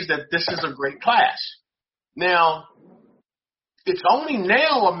 agrees that this is a great class. Now, it's only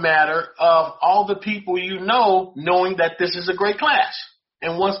now a matter of all the people you know knowing that this is a great class.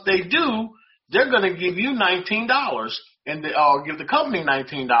 And once they do, they're going to give you $19 and or give the company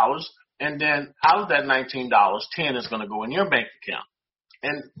 $19. And then out of that $19, $10 is going to go in your bank account.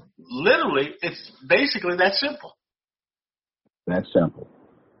 And literally, it's basically that simple. That's simple.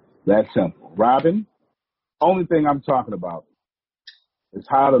 That's simple. Robin, only thing I'm talking about is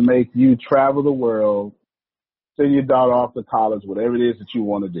how to make you travel the world, send your daughter off to college, whatever it is that you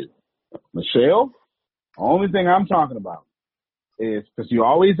want to do. Michelle, only thing I'm talking about is, because you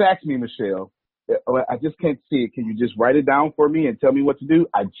always ask me, Michelle, I just can't see it. Can you just write it down for me and tell me what to do?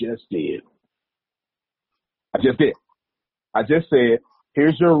 I just did. I just said,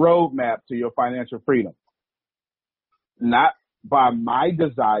 here's your roadmap to your financial freedom. Not by my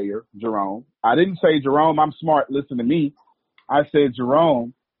desire, Jerome. I didn't say, Jerome, I'm smart, listen to me. I said,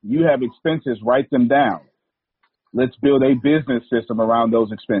 Jerome, you have expenses, write them down. Let's build a business system around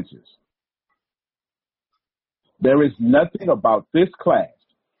those expenses. There is nothing about this class,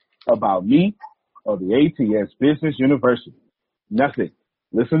 about me, or the ATS Business University. Nothing.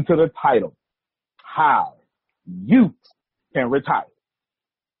 Listen to the title. How you can retire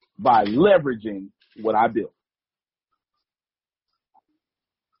by leveraging what I built.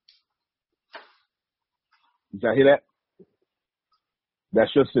 Did y'all hear that?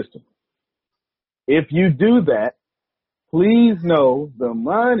 That's your system. If you do that, please know the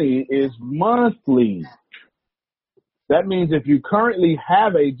money is monthly. That means if you currently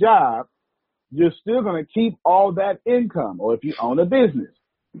have a job, you're still going to keep all that income, or if you own a business.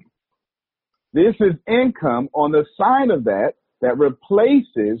 This is income on the side of that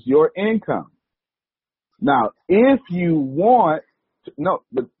replaces your income. Now, if you want to, no,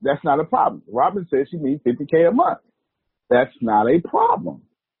 but that's not a problem. Robin says she needs $50K a month. That's not a problem.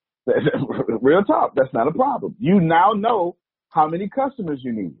 Real talk, that's not a problem. You now know how many customers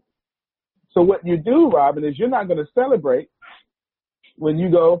you need. So what you do, Robin, is you're not going to celebrate when you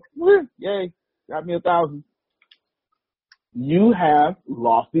go, yay, got me 1,000. You have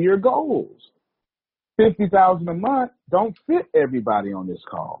loftier goals. 50,000 a month don't fit everybody on this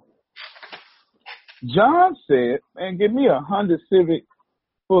call. John said, man, give me a Honda Civic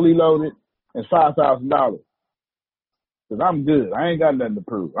fully loaded and $5,000. Because I'm good. I ain't got nothing to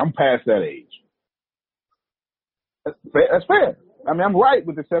prove. I'm past that age. That's fair. I mean, I'm right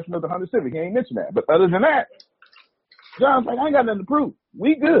with the exception of the Honda Civic. He ain't mentioned that. But other than that, John's like, I ain't got nothing to prove.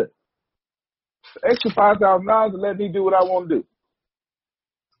 We good. The extra $5,000 to let me do what I want to do.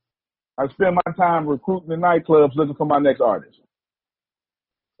 I spend my time recruiting in nightclubs looking for my next artist.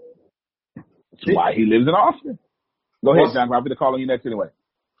 That's why he lives in Austin. Go ahead, John. I'll be calling you next anyway.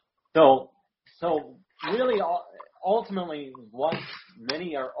 So really, ultimately, what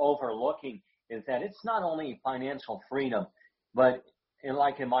many are overlooking is that it's not only financial freedom, but in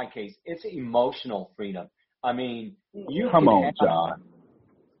my case, it's emotional freedom. I mean, you can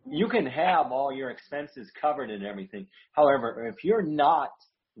have all your expenses covered and everything. However, if you're not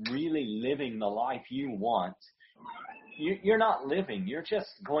really living the life you want, you're not living. You're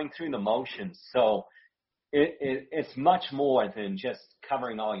just going through the motions. So it's much more than just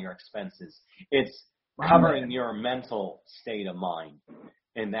covering all your expenses. It's covering your mental state of mind.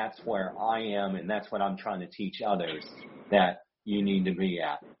 And that's where I am, and that's what I'm trying to teach others that you need to be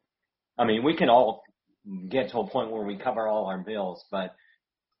at. I mean, we can all get to a point where we cover all our bills, but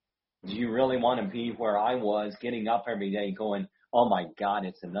do you really want to be where I was, getting up every day going, oh my God,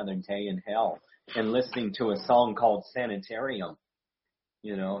 it's another day in hell, and listening to a song called Sanitarium,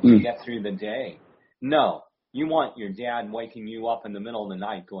 to get through the day? No. You want your dad waking you up in the middle of the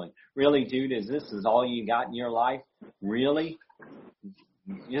night going, really, dude, this is all you got in your life? Really?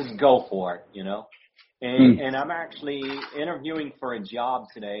 Just go for it, And I'm actually interviewing for a job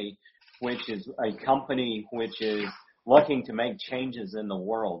today, which is a company which is looking to make changes in the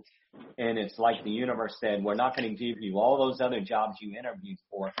world. And it's like the universe said, we're not going to give you all those other jobs you interviewed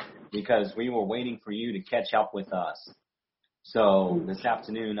for because we were waiting for you to catch up with us. So this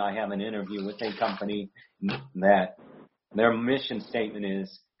afternoon I have an interview with a company that their mission statement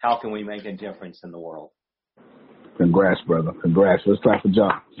is, how can we make a difference in the world? Congrats, brother. Congrats. Let's clap for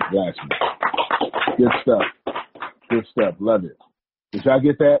John. Congrats. Good stuff. Good stuff. Love it. Did y'all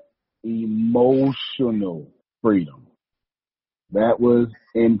get that? Emotional freedom. That was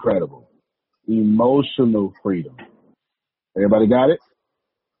incredible. Emotional freedom. Everybody got it?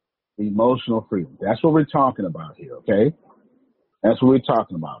 Emotional freedom. That's what we're talking about here, okay? That's what we're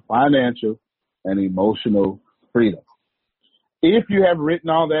talking about. Financial and emotional freedom. If you have written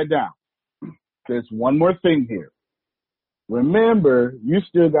all that down, there's one more thing here. Remember, you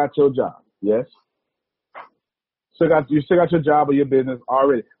still got your job, yes? You still got your job or your business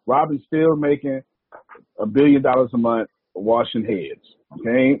already. Robin's still making $1 billion a month washing heads.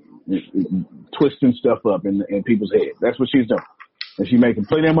 Okay, twisting stuff up in people's heads. That's what she's doing, and she's making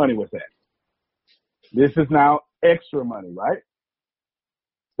plenty of money with that. This is now extra money, right?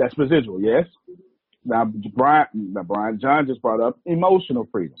 That's residual, yes. Now, Brian John just brought up emotional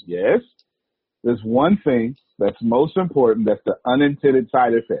freedom. Yes, there's one thing that's most important. That's the unintended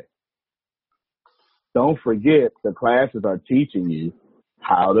side effect. Don't forget, the classes are teaching you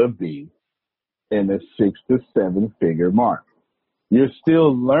how to be in the 6 to 7 figure mark. You're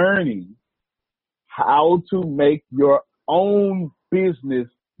still learning how to make your own business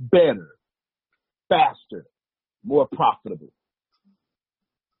better, faster, more profitable.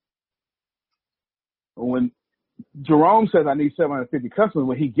 When Jerome says, I need 750 customers,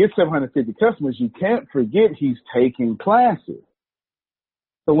 when he gets 750 customers, you can't forget he's taking classes.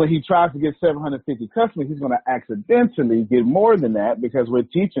 So when he tries to get 750 customers, he's going to accidentally get more than that because we're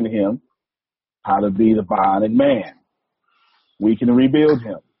teaching him how to be the bionic man. We can rebuild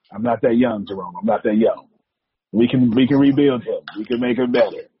him. I'm not that young, Jerome. I'm not that young. We can rebuild him. We can make him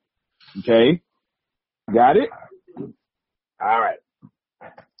better. Okay? Got it? All right.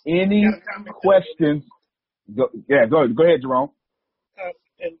 Any questions? Go ahead, Jerome.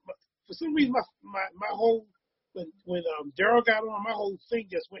 And for some reason, my whole when Daryl got on, my whole thing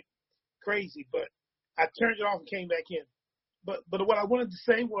just went crazy. But I turned it off and came back in. But what I wanted to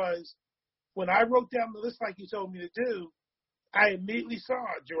say was, when I wrote down the list like you told me to do, I immediately saw,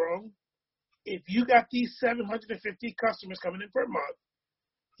 Jerome, if you got these 750 customers coming in per month,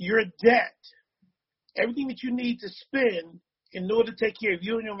 your debt, everything that you need to spend in order to take care of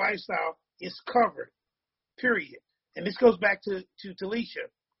you and your lifestyle is covered, period. And this goes back to Talisha.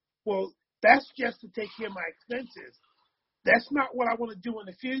 Well, that's just to take care of my expenses. That's not what I want to do in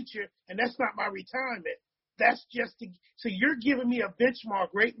the future, and that's not my retirement. That's just so you're giving me a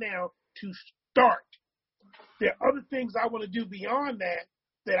benchmark right now to start. There are other things I want to do beyond that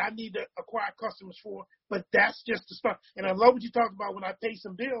I need to acquire customers for, but that's just the start. And I love what you talked about when I pay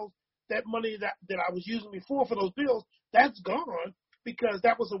some bills, that money that I was using before for those bills, that's gone because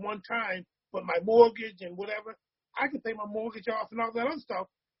that was a one-time, but my mortgage and whatever, I can pay my mortgage off and all that other stuff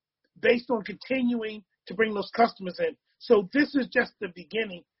based on continuing to bring those customers in. So this is just the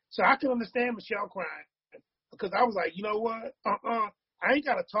beginning. So I can understand Michelle crying because I was like, you know what? I ain't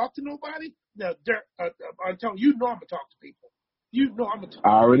got to talk to nobody. Now, I'm telling you, I'm going to talk to people. You know I'm going to talk to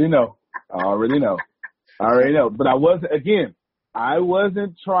people. I already know. But I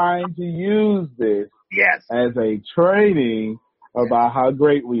wasn't trying to use this as a training about how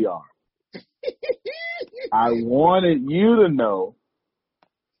great we are. I wanted you to know,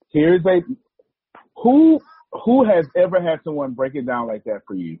 who has ever had someone break it down like that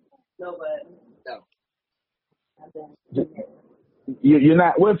for you? Nobody. No. You're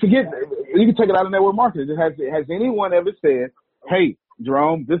not, well, forget, you can take it out of network marketing. Has anyone ever said, hey,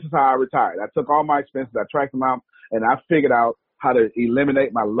 Jerome, this is how I retired. I took all my expenses, I tracked them out, and I figured out how to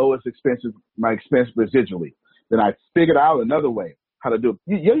eliminate my lowest expenses, my expense residually. Then I figured out another way how to do it.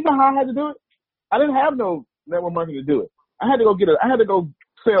 You know how I had to do it? I didn't have no network marketing to do it. I had to go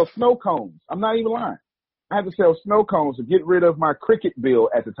sell snow cones. I'm not even lying. I had to sell snow cones to get rid of my cricket bill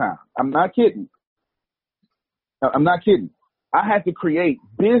at the time. I'm not kidding. I had to create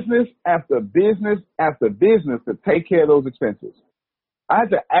business after business after business to take care of those expenses. I had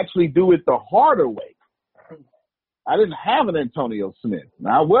to actually do it the harder way. I didn't have an Antonio Smith.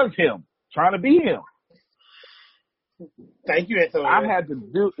 I was him, trying to be him. Thank you, Antonio. I had to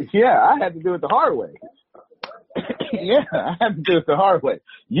do it the hard way. I had to do it the hard way.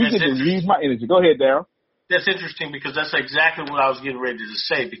 You get to use my energy. Go ahead, Darryl. That's interesting because that's exactly what I was getting ready to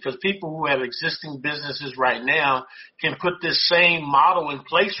say, because people who have existing businesses right now can put this same model in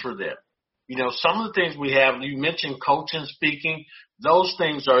place for them. You know, some of the things we have, you mentioned coaching, speaking, those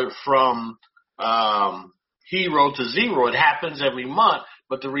things are from hero to zero. It happens every month,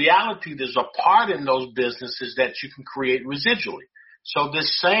 but the reality, there's a part in those businesses that you can create residually. So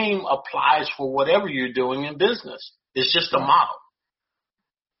this same applies for whatever you're doing in business. It's just a model.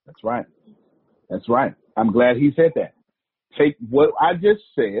 That's right. I'm glad he said that. Take what I just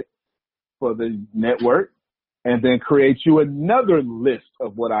said for the network and then create you another list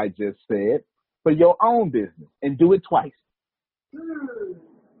of what I just said for your own business and do it twice. Do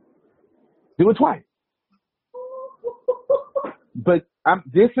it twice. But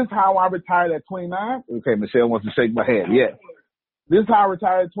this is how I retired at 29. Okay, Michelle wants to shake my head. Yes. This is how I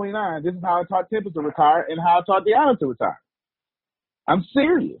retired at 29. This is how I taught Tempest to retire and how I taught Deanna to retire. I'm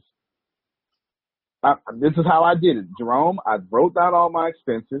serious. This is how I did it. Jerome, I wrote down all my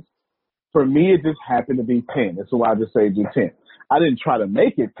expenses. For me, it just happened to be 10. That's why I just say do 10. I didn't try to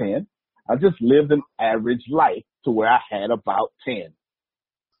make it 10. I just lived an average life to where I had about 10.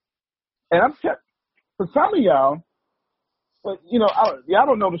 And for some of y'all, but y'all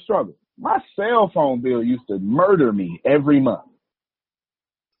don't know the struggle. My cell phone bill used to murder me every month.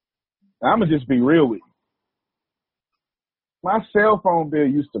 I'm going to just be real with you. My cell phone bill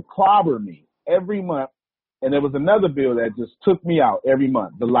used to clobber me every month. And there was another bill that just took me out every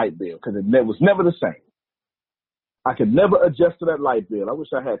month, the light bill, because it was never the same. I could never adjust to that light bill. I wish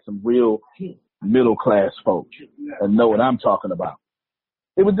I had some real middle-class folks and know what I'm talking about.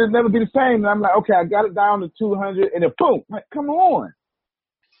 It would just never be the same. And I'm like, okay, I got it down to 200, and then boom, like, come on.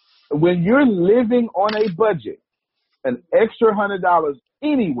 When you're living on a budget, an extra $100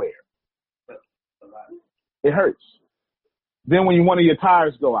 anywhere, it hurts. Then when one of your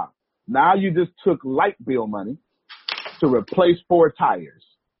tires go out, now you just took light bill money to replace 4 tires.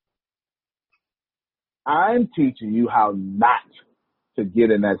 I'm teaching you how not to get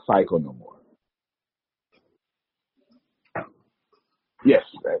in that cycle no more. Yes,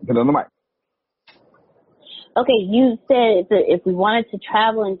 get on the mic. Okay, you said if we wanted to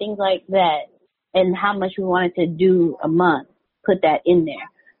travel and things like that, and how much we wanted to do a month, put that in there.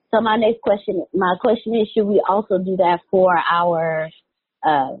 So my question is, should we also do that for our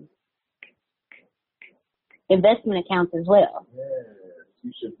investment accounts as well?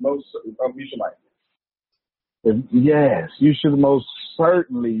 Yes, you should most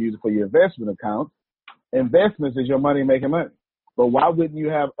certainly use it for your investment account. Investments is your money making money. But why wouldn't you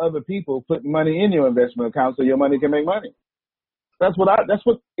have other people putting money in your investment account so your money can make money? That's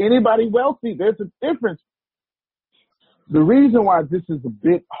what anybody wealthy, there's a difference. The reason why this is a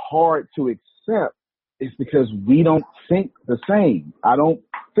bit hard to accept is because we don't think the same. I don't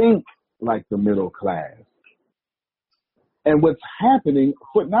think like the middle class. And what's happening,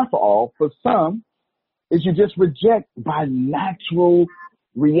 not for all, for some, is you just reject by natural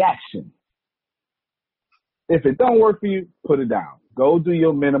reaction. If it don't work for you, put it down. Go do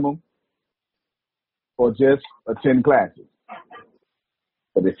your minimum or just attend classes.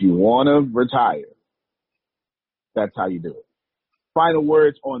 But if you want to retire, that's how you do it. Final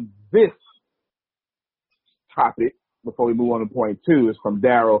words on this topic before we move on to point 2 is from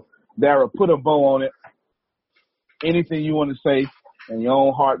Daryl. Daryl, put a bow on it. Anything you want to say in your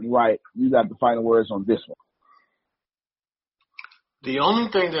own heart and right, you got the final words on this one. The only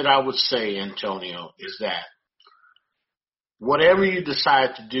thing that I would say, Antonio, is that whatever you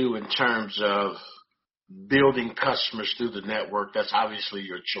decide to do in terms of building customers through the network, that's obviously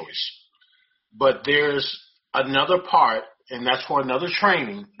your choice. But there's another part, and that's for another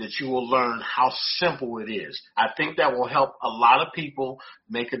training, that you will learn how simple it is. I think that will help a lot of people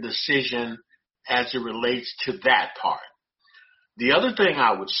make a decision as it relates to that part. The other thing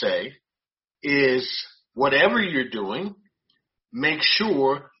I would say is whatever you're doing, make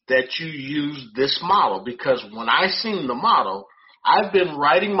sure that you use this model, because when I seen the model, I've been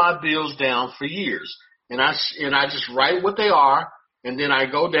writing my bills down for years, and I just write what they are, and then I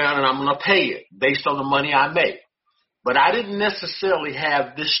go down and I'm going to pay it based on the money I make. But I didn't necessarily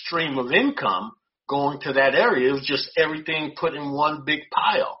have this stream of income going to that area. It was just everything put in one big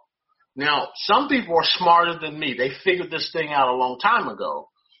pile. Now, some people are smarter than me. They figured this thing out a long time ago,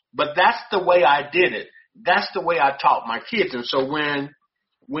 but that's the way I did it. That's the way I taught my kids. And so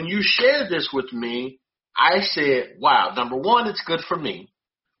when you shared this with me, I said, wow, number one, it's good for me.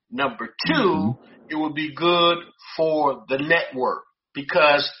 Number two, it would be good for the network,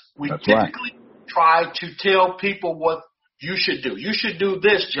 because we typically try to tell people what you should do. You should do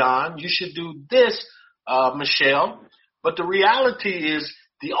this, John. You should do this, Michelle. But the reality is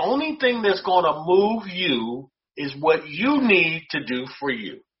the only thing that's going to move you is what you need to do for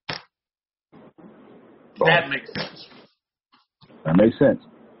you. That makes sense. That makes sense.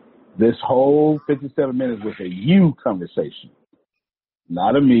 This whole 57 minutes was a you conversation.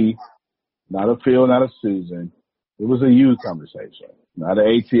 Not a me, not a Phil, not a Susan. It was a you conversation, not an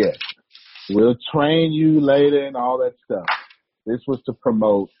ATS. We'll train you later and all that stuff. This was to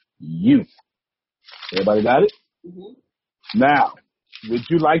promote you. Everybody got it? Mm-hmm. Now, would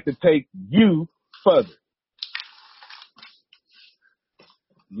you like to take you further?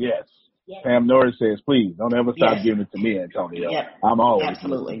 Yes. Pam Norris says, please, don't ever stop giving it to me, Antonio. Yep. I'm always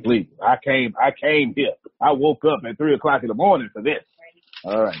absolutely. Please. I came here. I woke up at 3 o'clock in the morning for this.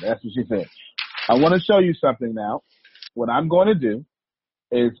 All right, that's what she said. I want to show you something now. What I'm going to do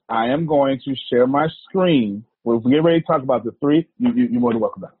is I am going to share my screen. We'll get ready to talk about the 3. You're more than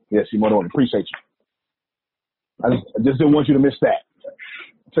welcome back. Yes, you're more than welcome. Appreciate you. I just didn't want you to miss that.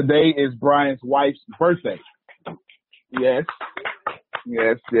 Today is Brian's wife's birthday. Yes.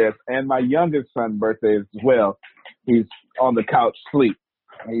 Yes, yes. And my youngest son's birthday as well. He's on the couch sleep.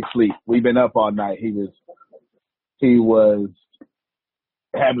 He sleep. We've been up all night. He was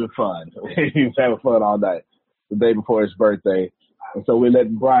having fun. He was having fun all night the day before his birthday. And so we're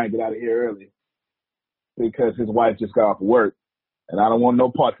letting Brian get out of here early because his wife just got off work. And I don't want no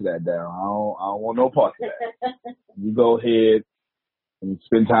part of that, Darryl. I don't want no part of that. You go ahead and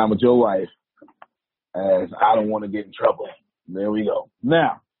spend time with your wife, as I don't want to get in trouble. There we go.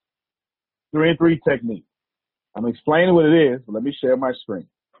 Now, 3 and 3 technique. I'm explaining what it is, but let me share my screen.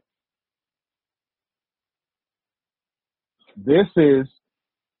 This is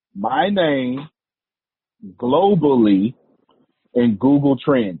my name globally in Google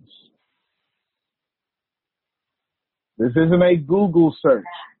Trends. This isn't a Google search.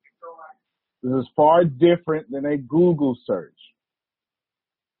 This is far different than a Google search.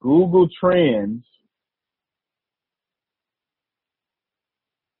 Google Trends,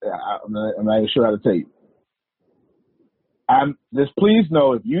 I'm not even sure how to tell you. Just please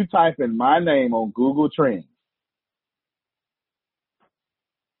know, if you type in my name on Google Trends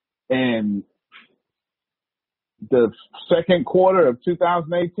and the second quarter of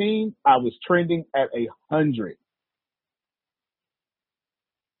 2018, I was trending at 100.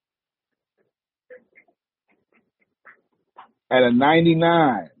 At a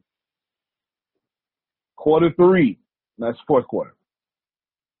 99. Quarter 3, that's fourth quarter.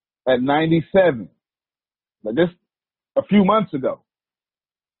 At 97. But this a few months ago.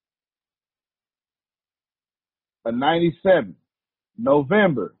 A 97.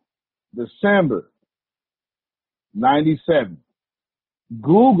 November, December, 97.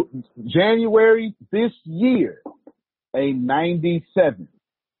 Google, January this year, a 97.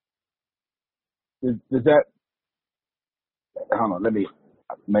 Does that, hold on,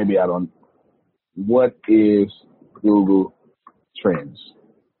 maybe I don't, what is Google Trends?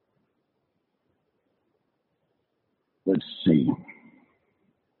 Let's see.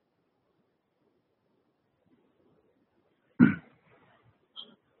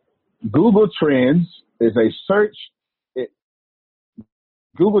 Google Trends is a search.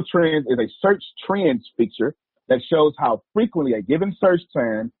 Google Trends is a search trends feature that shows how frequently a given search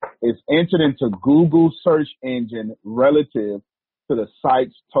term is entered into Google search engine relative to the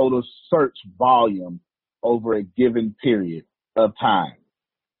site's total search volume over a given period of time.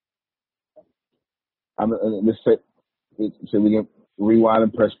 Let's say we can rewind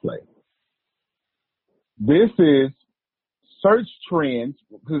and press play. This is search trends,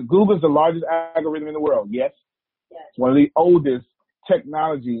 because Google is the largest algorithm in the world. Yes. It's one of the oldest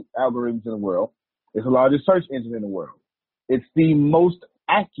technology algorithms in the world. It's the largest search engine in the world. It's the most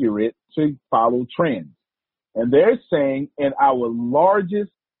accurate to follow trends. And they're saying in our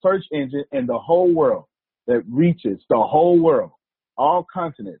largest search engine in the whole world that reaches the whole world, all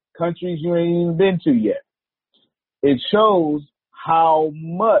continents, countries you ain't even been to yet, it shows how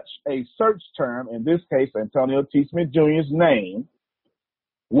much a search term, in this case, Antonio T. Smith Jr.'s name,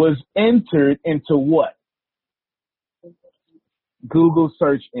 was entered into what? Google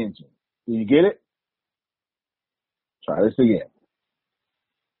search engine. Do you get it? Try this again.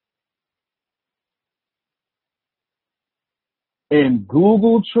 In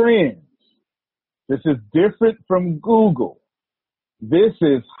Google Trends, this is different from Google. This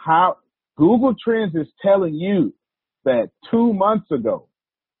is how Google Trends is telling you that 2 months ago,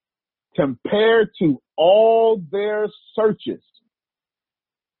 compared to all their searches,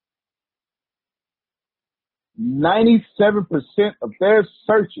 97% of their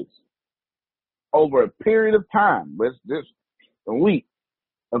searches over a period of time, this a week,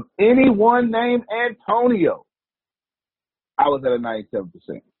 of anyone named Antonio, I was at a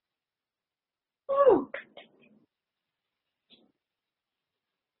 97%.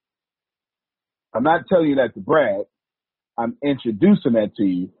 I'm not telling you that to brag. I'm introducing that to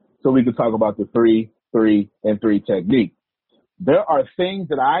you so we can talk about the 3, 3, and 3 technique. There are things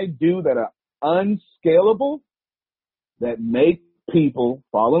that I do that are unscalable that make people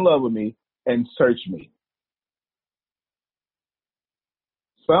fall in love with me and search me.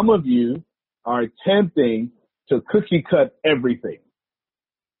 Some of you are attempting to cookie cut everything.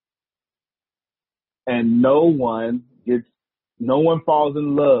 And no one falls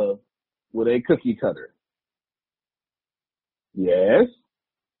in love with a cookie cutter. Yes.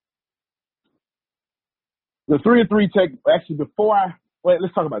 The 3 and 3 actually let's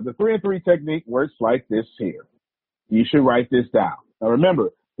talk about it. The 3 and 3 technique works like this here. You should write this down. Now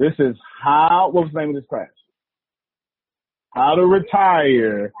remember, this is what was the name of this class? How to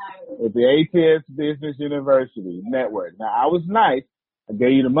retire with the ATS Business University Network. Now I was nice. I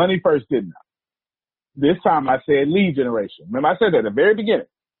gave you the money first, didn't I? This time I said lead generation. Remember I said that at the very beginning.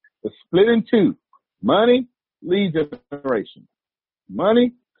 It's split in two. Money, lead generation.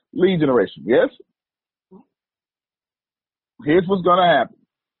 Money, lead generation. Yes? Here's what's going to happen.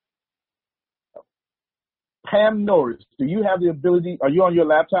 Pam Norris, do you have the ability? Are you on your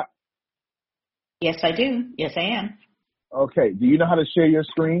laptop? Yes, I do. Yes, I am. Okay. Do you know how to share your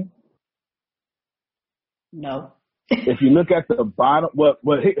screen? No. If you look at the bottom,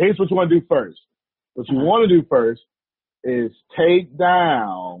 here's what you want to do first. What you want to do first is take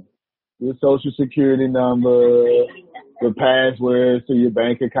down your social security number, the passwords to your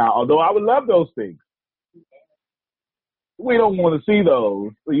bank account. Although I would love those things. We don't want to see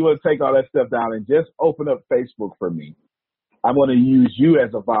those. So you want to take all that stuff down and just open up Facebook for me. I'm going to use you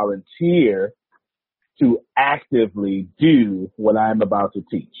as a volunteer to actively do what I'm about to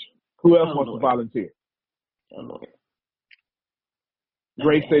teach. Who else wants Lord. to volunteer? Oh, Lord.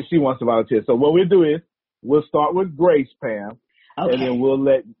 Grace says she wants to volunteer. So what we'll do is we'll start with Grace, Pam, and then we'll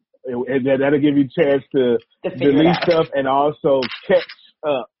and that'll give you a chance to delete stuff and also catch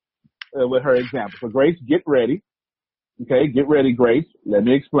up with her example. So Grace, get ready. Okay, get ready, Grace. Let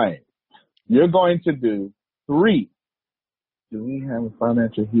me explain. You're going to do 3. Do we have a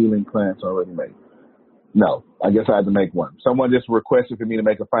financial healing class already made? No, I guess I had to make one. Someone just requested for me to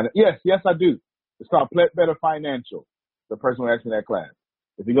make a Yes, I do. It's called Plant Better Financial. The person who asked me that class.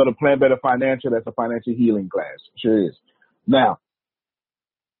 If you go to Plant Better Financial, that's a financial healing class. Sure is. Now,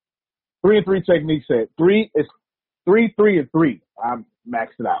 3 and 3 technique said 3 is 3, 3, and 3. I'm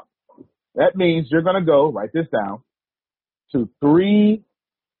maxed it out. That means you're going to go, write this down, to 3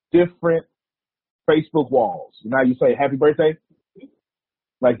 different Facebook walls. You know how you say happy birthday?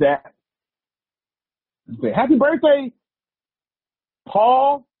 Like that. You say, happy birthday,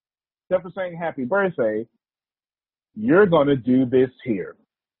 Paul. Except for saying happy birthday, you're going to do this here.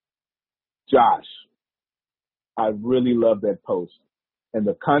 Josh, I really love that post. And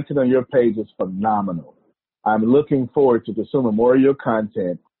the content on your page is phenomenal. I'm looking forward to consuming more of your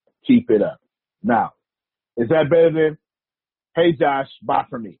content. Keep it up. Now, is that better than, hey, Josh, buy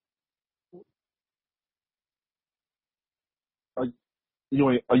from me? Are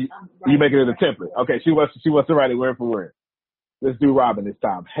you making it a template? Okay, she wants to write it word for word. Let's do Robin this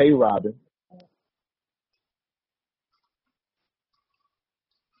time. Hey, Robin.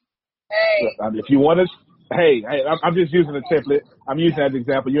 Hey. If you want to, hey, I'm just using a template. I'm using that as an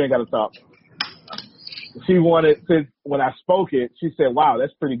example. You ain't got to talk. She wanted, since when I spoke it, she said, wow,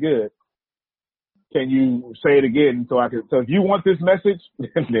 that's pretty good. Can you say it again so if you want this message,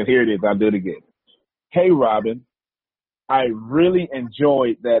 then here it is. I'll do it again. Hey, Robin, I really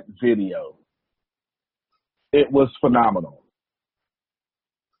enjoyed that video. It was phenomenal.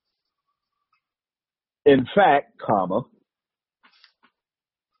 In fact,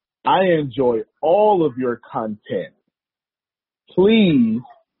 I enjoy all of your content. Please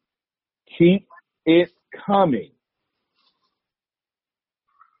keep it coming.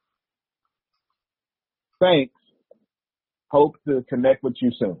 Thanks. Hope to connect with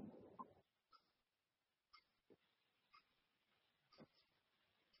you soon.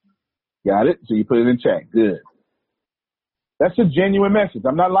 Got it? So you put it in chat. Good. That's a genuine message.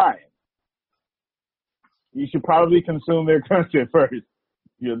 I'm not lying. You should probably consume their content first.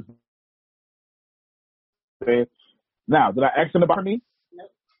 You understand? Now, did I ask them about me?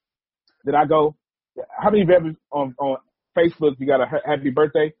 Nope. Did I go, how many of you ever on Facebook, you got a happy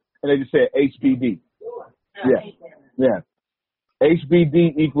birthday, and they just said HBD? Sure. Yeah.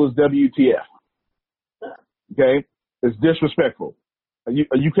 HBD equals WTF. Okay? It's disrespectful.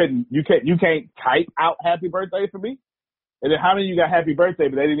 You can't type out happy birthday for me? And then how many of you got happy birthday,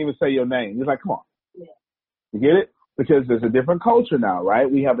 but they didn't even say your name? It's like, come on. Yeah. You get it? Because there's a different culture now, right?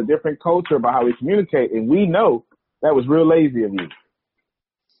 We have a different culture about how we communicate, and we know that was real lazy of you.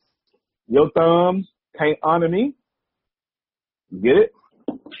 Your thumbs can't honor me. You get it?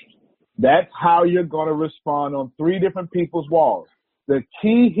 That's how you're going to respond on 3 different people's walls. The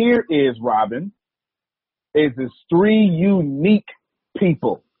key here is, Robin, is it's 3 unique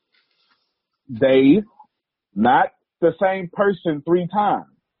people. Dave, not the same person 3 times.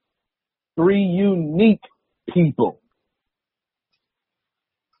 3 unique people.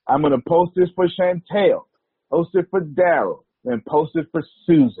 I'm going to post this for Chantel, post it for Daryl, and post it for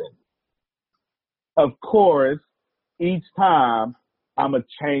Susan. Of course, each time I'm going to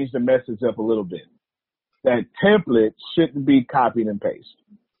change the message up a little bit. That template shouldn't be copied and pasted.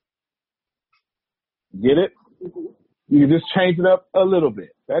 Get it? You can just change it up a little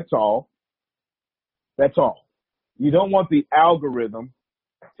bit. That's all. That's all. You don't want the algorithm.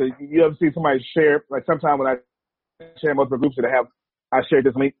 So you ever see somebody share, like sometimes when I share multiple groups that have I shared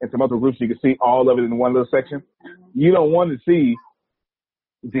this link in some other groups. You can see all of it in one little section. You don't want to see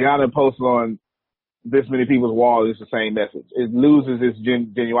Deanna post on this many people's walls. It's the same message. It loses its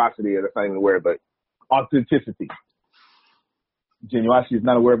genuosity, or that's not even a word, but authenticity. Genuosity is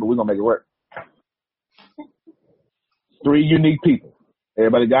not a word, but we're going to make it work. 3 unique people.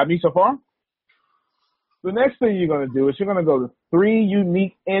 Everybody got me so far? The next thing you're going to do is you're going to go to 3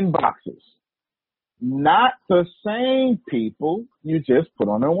 unique inboxes. Not the same people you just put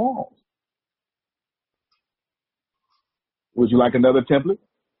on their walls. Would you like another template?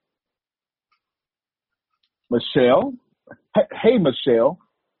 Michelle. Hey, Michelle.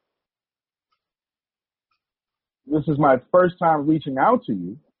 This is my first time reaching out to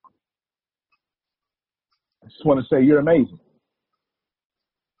you. I just want to say you're amazing.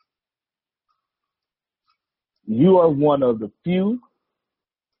 You are one of the few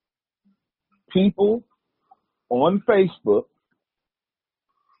people on Facebook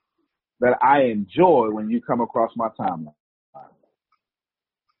that I enjoy when you come across my timeline.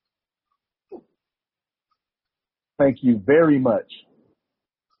 Thank you very much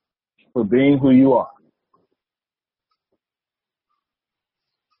for being who you are.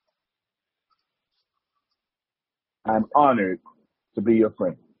 I'm honored to be your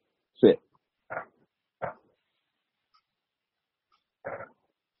friend. Sit.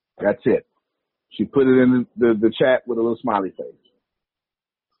 That's it. She put it in the chat with a little smiley face.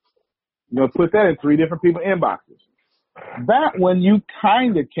 You're going to put that in 3 different people's inboxes. That one you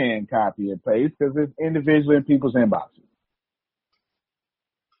kind of can copy and paste because it's individually in people's inboxes.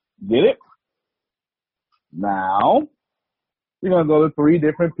 Get it? Now, you're going to go to 3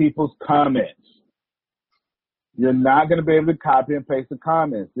 different people's comments. You're not going to be able to copy and paste the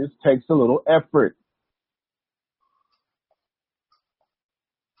comments. This takes a little effort.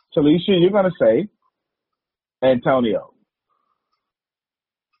 Talisha, you're going to say, Antonio.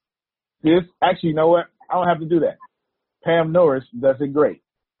 Actually, you know what? I don't have to do that. Pam Norris does it great.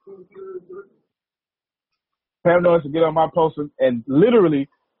 Pam Norris will get on my post and literally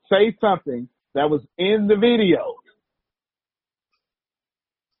say something that was in the video.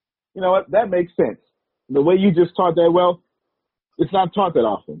 You know what? That makes sense. The way you just taught that well, it's not taught that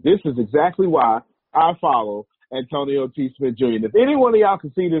often. This is exactly why I follow Antonio T. Smith Jr. And if any one of y'all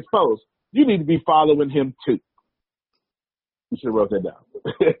can see this post, you need to be following him too. You should have wrote that down.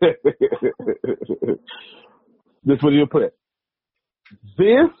 This is what you'll put.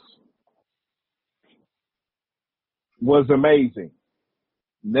 This was amazing.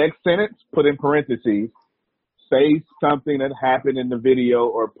 Next sentence, put in parentheses, say something that happened in the video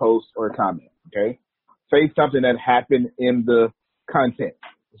or post or comment, okay? Say something that happened in the content.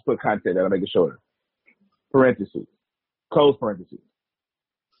 Let's put content, that'll make it shorter. Parentheses, close parentheses.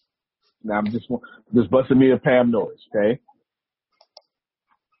 Now I'm just busting me a Pam Norris, okay?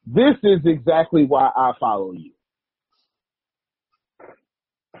 This is exactly why I follow you.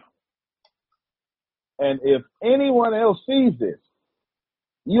 And if anyone else sees this,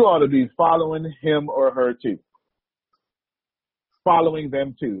 you ought to be following him or her too. Following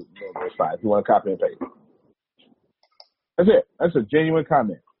them too. That's fine. If you want to copy and paste. That's it. That's a genuine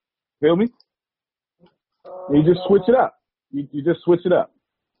comment. Feel me? You just switch it up. You just switch it up.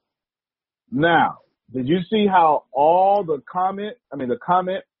 Now, did you see how all the comment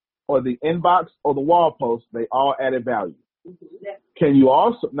or the inbox or the wall post, they all added value? Can you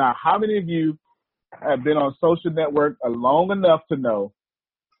also, now how many of you have been on social network long enough to know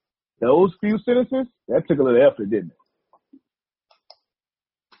those few sentences, that took a little effort, didn't it?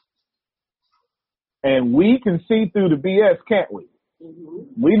 And we can see through the BS, can't we?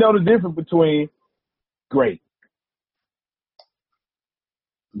 Mm-hmm. We know the difference between great.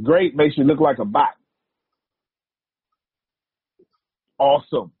 Great makes you look like a bot.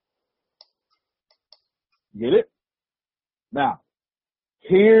 Awesome. Get it? Now,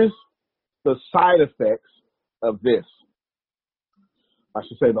 here's the side effects of this. I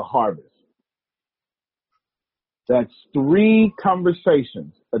should say the harvest. That's 3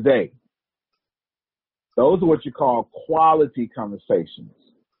 conversations a day. Those are what you call quality conversations.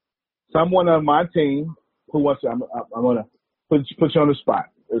 Someone on my team who wants to, I'm going to put you on the spot.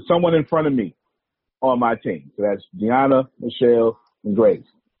 There's someone in front of me on my team. So that's Deanna, Michelle, and Grace.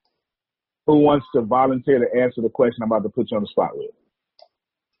 Who wants to volunteer to answer the question I'm about to put you on the spot with?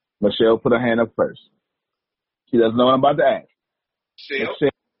 Michelle, put her hand up first. She doesn't know what I'm about to ask. Michelle,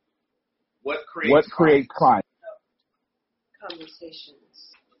 what creates clients?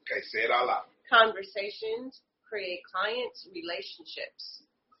 Conversations. Okay, say it out loud. Conversations create clients, relationships.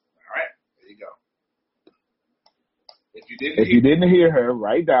 All right, there you go. If you didn't hear her,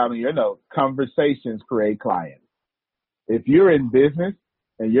 write down in your note, conversations create clients. If you're in business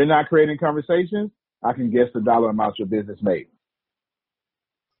and you're not creating conversations, I can guess the dollar amount your business made.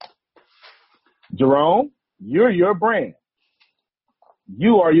 Jerome, you're your brand.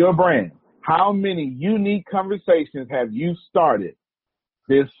 You are your brand. How many unique conversations have you started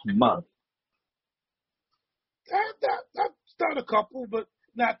this month? I've started a couple, but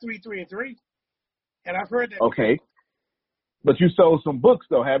not 3, 3, and 3. And I've heard that. Okay. But you sold some books,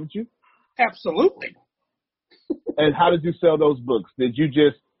 though, haven't you? Absolutely. And how did you sell those books? Did you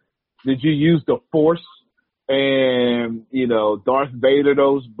use the Force and, Darth Vader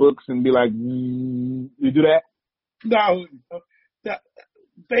those books and be like, you do that? No.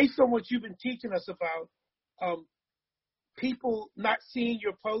 Based on what you've been teaching us about, people not seeing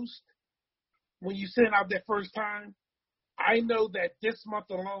your post when you send out that first time, I know that this month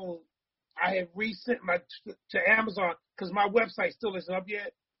alone, I have resent to Amazon because my website still isn't up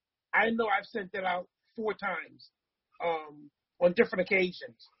yet. I know I've sent that out 4 times on different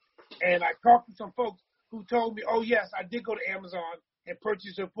occasions. And I talked to some folks who told me, oh, yes, I did go to Amazon and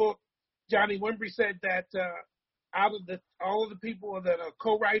purchase a book. Johnny Wimbrey said that out of all of the people that are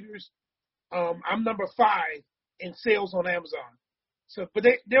co-writers, I'm number 5 in sales on Amazon. So, but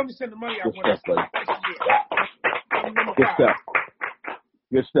they only send the money out once a year. I'm number 5.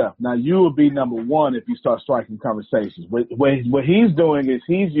 Good stuff. Now, you will be number 1 if you start striking conversations. What he's doing is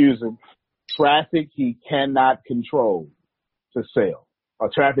he's using traffic he cannot control to sell, or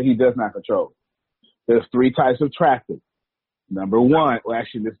traffic he does not control. There's 3 types of traffic. Number 1, well,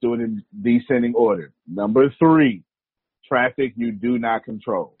 actually, let's do it in descending order. Number 3, traffic you do not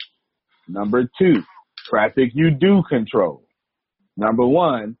control. Number 2, traffic you do control. Number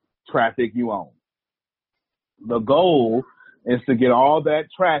 1, traffic you own. The goal is to get all that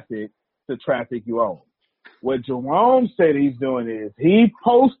traffic to traffic you own. What Jerome said he's doing is he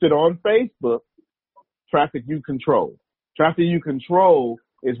posted on Facebook traffic you control. Traffic you control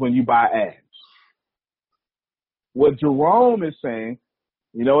is when you buy ads. What Jerome is saying,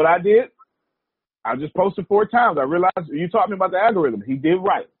 you know what I did? I just posted 4 times. I realized you taught me about the algorithm. He did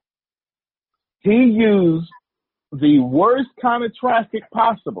right. He used the worst kind of traffic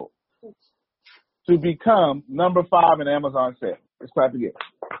possible to become number 5 in Amazon sales. Let's clap again.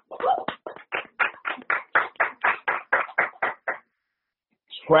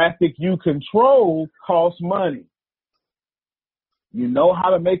 Traffic you control costs money. You know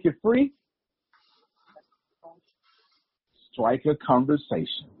how to make it free? Strike a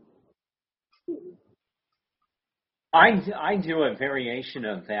conversation. I do a variation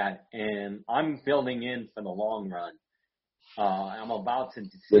of that, and I'm building in for the long run. I'm about to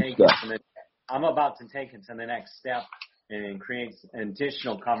take it to the next step and create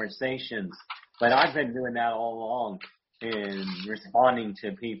additional conversations. But I've been doing that all along in responding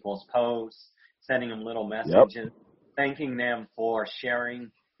to people's posts, sending them little messages, thanking them for sharing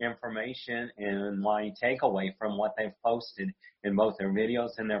information and my takeaway from what they've posted in both their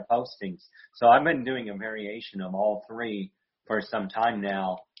videos and their postings. So I've been doing a variation of all 3 for some time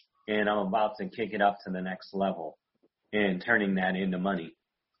now, and I'm about to kick it up to the next level and turning that into money.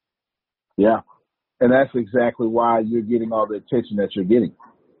 Yeah. And that's exactly why you're getting all the attention that you're getting.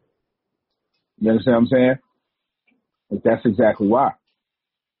 You understand what I'm saying? Like, that's exactly why.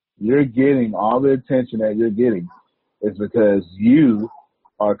 You're getting all the attention that you're getting is because you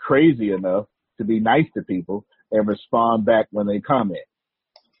are crazy enough to be nice to people and respond back when they comment.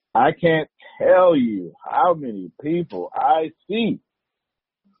 I can't tell you how many people I see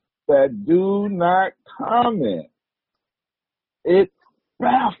that do not comment. It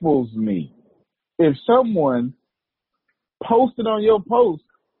baffles me. If someone posted on your post,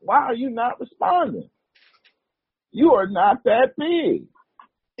 why are you not responding? You are not that big.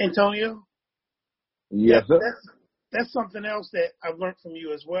 Antonio? Yes, sir. That's something else that I've learned from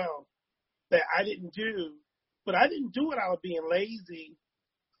you as well that I didn't do. But I didn't do it out of being lazy,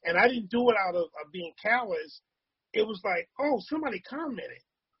 and I didn't do it out of being callous. It was like, oh, somebody commented.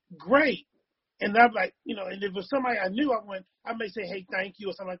 Great. And I'm like, and if it was somebody I knew, I may say, hey, thank you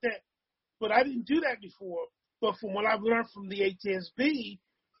or something like that. But I didn't do that before. But from what I've learned from the HSB,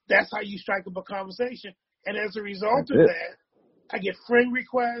 that's how you strike up a conversation. And as a result of that, I get friend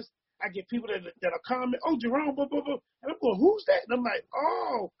requests. I get people that are comment, oh, Jerome, blah, blah, blah. And I'm going, who's that? And I'm like,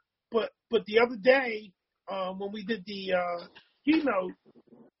 oh. But the other day, when we did the keynote,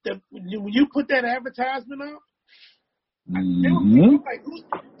 when you put that advertisement up, and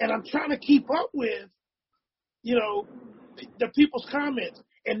I'm trying to keep up with, the people's comments,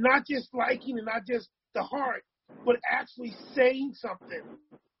 and not just liking and not just the heart, but actually saying something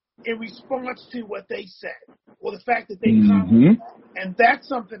in response to what they said or the fact that they commented. And that's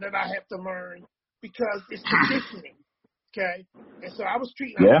something that I have to learn because it's conditioning. Okay, and so I'm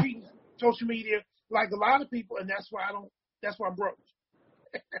treating social media like a lot of people, and that's why I'm broke.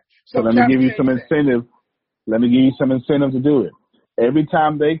 So let me give you some incentive. Let me give you some incentive to do it. Every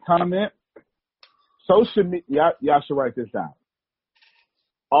time they comment, social media, y'all should write this down.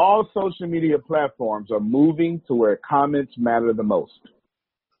 All social media platforms are moving to where comments matter the most,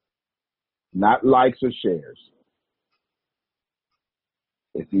 not likes or shares.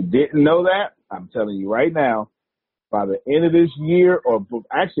 If you didn't know that, I'm telling you right now, by the end of this year, or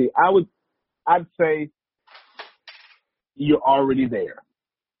actually, I'd say you're already there.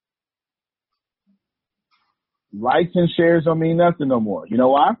 Likes and shares don't mean nothing no more. You know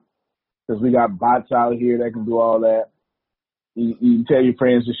why? Because we got bots out here that can do all that. You can tell your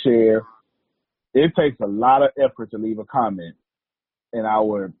friends to share. It takes a lot of effort to leave a comment in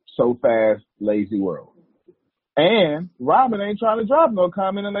our so fast, lazy world. And Robin ain't trying to drop no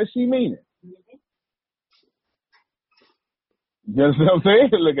comment unless she mean it. You understand what I'm saying?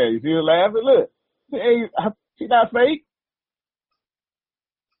 Look at you. See her laughing? Look. She not fake.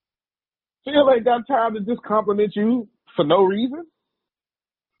 She ain't got time to just compliment you for no reason.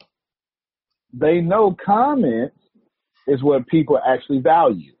 They know comments is what people actually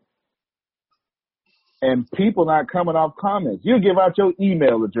value. And people not coming off comments. You give out your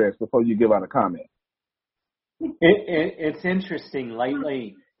email address before you give out a comment. It's interesting.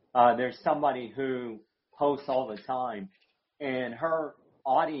 Lately, there's somebody who posts all the time, and her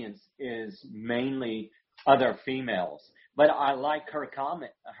audience is mainly other females. But I like her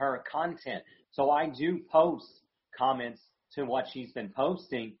content. So I do post comments to what she's been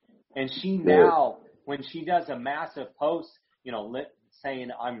posting. And she now, when she does a massive post,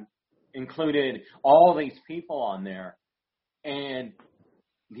 saying I'm included all these people on there. And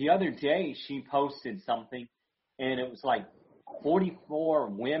the other day she posted something, and it was like 44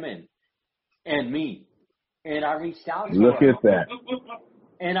 women and me. And I reached out to her. Look at that.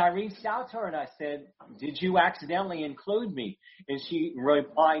 And I reached out to her and I said, did you accidentally include me? And she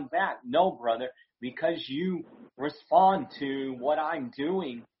replied back, no, brother, because you respond to what I'm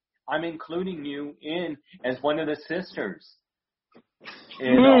doing, I'm including you in as one of the sisters.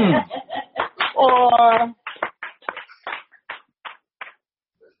 And,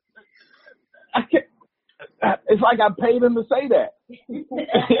 I can't. It's like I paid him to say that.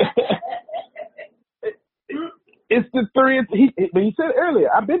 It's the three. But he said earlier,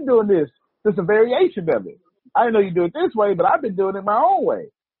 I've been doing this. There's a variation of it. I didn't know you do it this way, but I've been doing it my own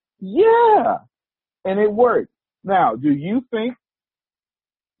way. Yeah. And it worked. Now, do you think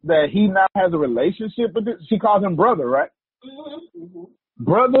that he now has a relationship with this? She calls him brother, right? Mm-hmm.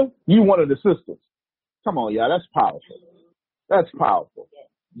 Brother, you one of the sisters. Come on, y'all. That's powerful. That's powerful.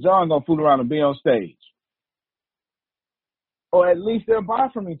 John gonna fool around and be on stage. Or at least they'll buy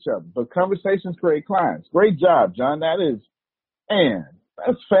from each other. But conversations create clients. Great job, John. That's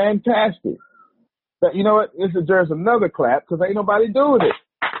fantastic. But you know what? This deserves another clap because ain't nobody doing it.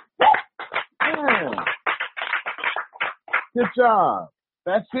 Man. Good job.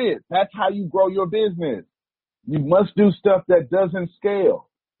 That's it. That's how you grow your business. You must do stuff that doesn't scale.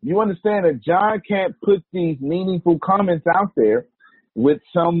 You understand that John can't put these meaningful comments out there with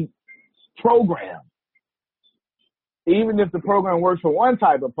some program. Even if the program works for one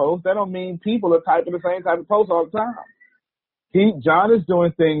type of post, that don't mean people are typing the same type of post all the time. John is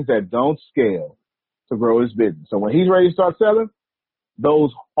doing things that don't scale to grow his business. So when he's ready to start selling,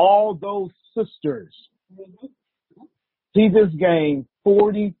 all those sisters, he just gained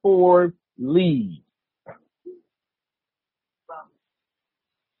 44 leads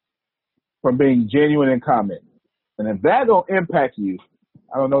from being genuine in comments. And if that don't impact you,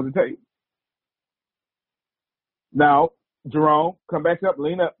 I don't know what to tell you. Now, Jerome, come back up,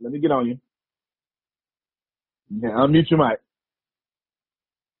 lean up. Let me get on you. Yeah, unmute your mic.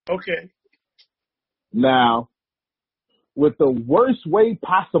 Okay. Now, with the worst way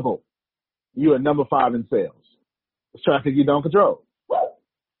possible, you are number 5 in sales. It's traffic you don't control.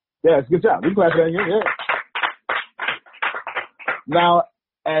 Yeah, it's a good job. We clap that in. Yeah. Now,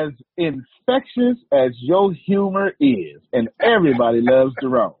 as infectious as your humor is, and everybody loves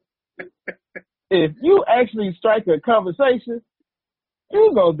Jerome, if you actually strike a conversation,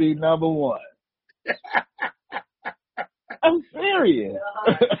 you're going to be number 1. I'm serious.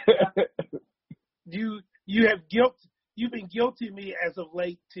 You've been guilty of me as of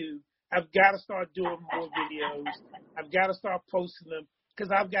late too. I've got to start doing more videos. I've got to start posting them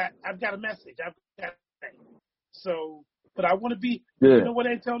because I've got a message. I've got so, but I want to be. Yeah. You know what,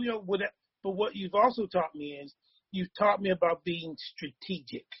 Antonio? But what you've also taught me is you've taught me about being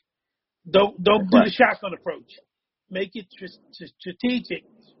strategic. Don't do the shotgun approach. Make it strategic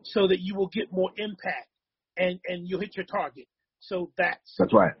so that you will get more impact and you hit your target. So that's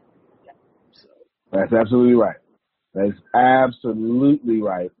right. So. That's absolutely right. That's absolutely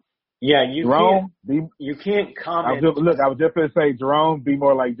right. Yeah, Jerome, you can't comment. I was just going to say, Jerome, be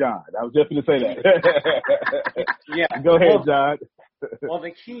more like John. I was just going to say that. Yeah. Go ahead, John. Well,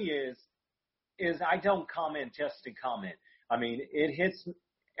 the key is I don't comment just to comment. I mean, it hits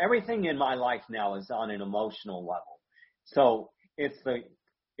everything in my life now is on an emotional level. So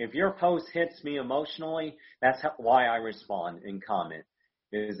if your post hits me emotionally, that's why I respond and comment,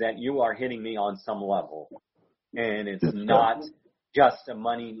 is that you are hitting me on some level, and it's not just a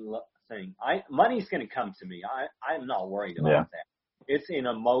money thing. Money's going to come to me. I'm not worried about that. It's an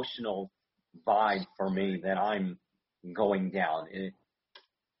emotional vibe for me that I'm going down.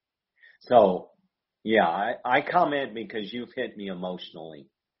 So, yeah, I comment because you've hit me emotionally.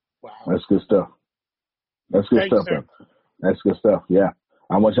 Wow. That's good stuff. That's good stuff, bro. That's good stuff, yeah.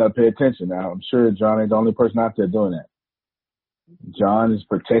 I want y'all to pay attention. Now, I'm sure John ain't the only person out there doing that. John is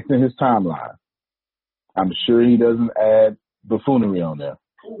protecting his timeline. I'm sure he doesn't add buffoonery on there.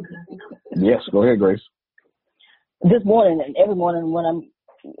 Yes, go ahead, Grace. This morning and every morning when I'm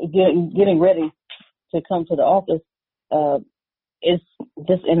getting ready to come to the office, it's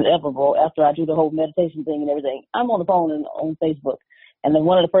just inevitable after I do the whole meditation thing and everything. I'm on the phone and on Facebook. And then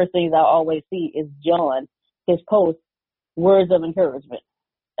one of the first things I always see is John, his post, words of encouragement.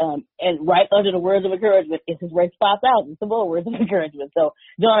 And right under the words of encouragement is his race 5,000, some more words of encouragement. So,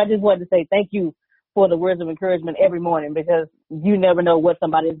 John, I just wanted to say thank you for the words of encouragement every morning, because you never know what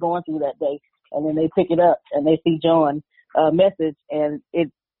somebody is going through that day. And then they pick it up and they see John's message, and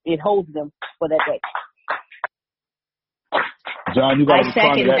it holds them for that day. John, you got to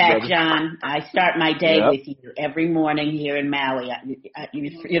respond second to that, brother. John. I start my day with you every morning here in Maui.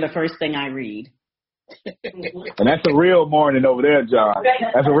 You're the first thing I read. And that's a real morning over there, John.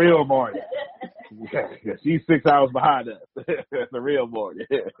 That's a real morning. Yeah, she's 6 hours behind us. That's a real morning.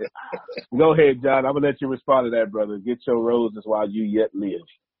 Go ahead, John. I'm going to let you respond to that, brother. Get your roses while you yet live.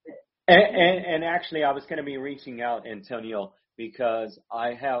 And actually, I was going to be reaching out, Antonio, because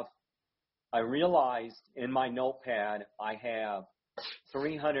I realized in my notepad I have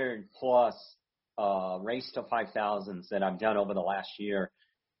 300 plus Race to 5,000s that I've done over the last year.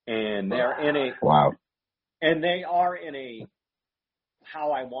 And they're in and they are in a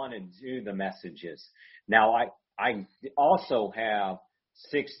how I want to do the messages. Now I also have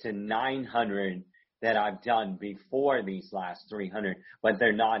 600 to 900 that I've done before these last 300, but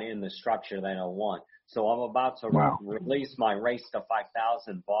they're not in the structure that I want. So I'm about to release my Race to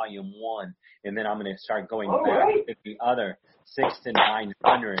 5,000 Volume 1, and then I'm going to start going back to the other 600 to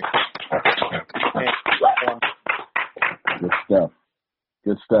 900. Good stuff.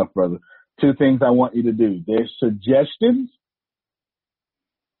 Good stuff, brother. Two things I want you to do. There's suggestions.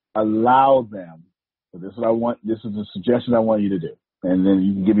 Allow them. So this is what I want. This is a suggestion I want you to do. And then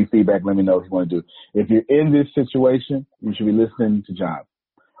you can give me feedback. Let me know what you want to do. If you're in this situation, you should be listening to John.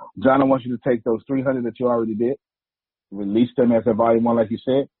 John, I want you to take those 300 that you already did, release them as a volume 1, like you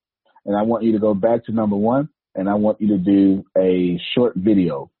said, and I want you to go back to number 1, and I want you to do a short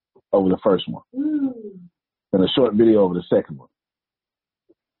video over the first one, and a short video over the second one,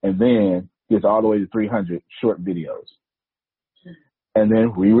 and then get all the way to 300 short videos, and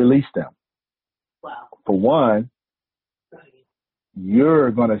then re-release them. Wow. For one,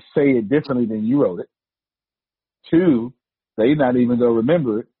 you're going to say it differently than you wrote it. 2, they're not even going to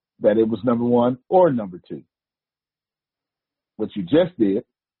remember it, that it was number 1 or number 2. What you just did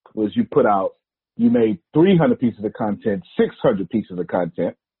was you made 300 pieces of content, 600 pieces of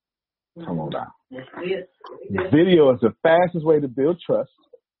content. Come on now. Video is the fastest way to build trust.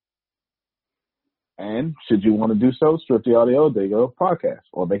 And should you want to do so, strip the audio, there you go, podcast,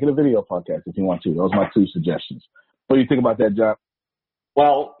 or make it a video podcast if you want to. Those are my 2 suggestions. What do you think about that, John?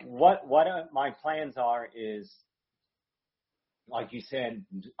 Well, what my plans are is, like you said,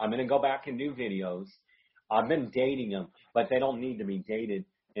 I'm going to go back and do videos. I've been dating them, but they don't need to be dated.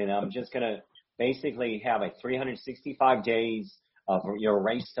 And I'm just going to basically have a 365 days of your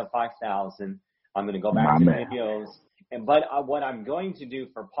Race to 5,000. I'm going to go back to videos. But what I'm going to do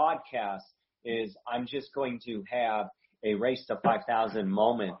for podcasts is I'm just going to have a Race to 5,000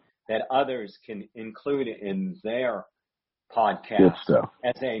 moment that others can include in their podcast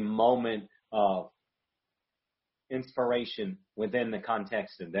as a moment of inspiration within the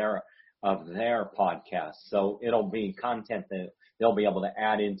context of their podcast. So it'll be content that they'll be able to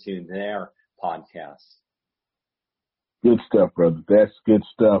add into their podcast. Good stuff, brother. That's good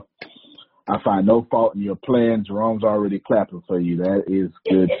stuff. I find no fault in your plan. Jerome's already clapping for you. That is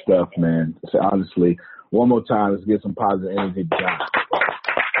good stuff, man. So honestly, one more time, let's get some positive energy down.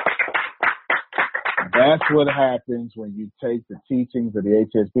 That's what happens when you take the teachings of the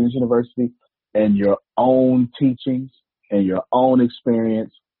ATS Business University and your own teachings and your own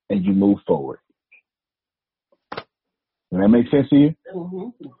experience and you move forward. Does that make sense to you?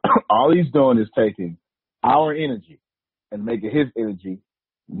 Mm-hmm. All he's doing is taking our energy and making his energy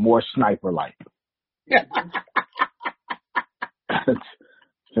more sniper-like. He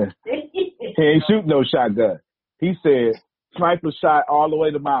ain't shooting no shotgun. He said, sniper shot all the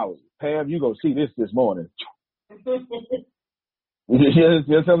way to Maui. Pam, you go see this morning. You know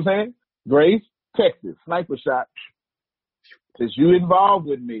what I'm saying? Grace, Texas, sniper shot. Since you involved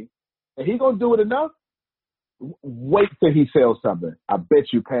with me, and he gonna do it enough, wait till he sells something. I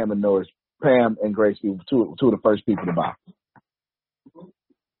bet you Pam and Grace be two of the first people to buy.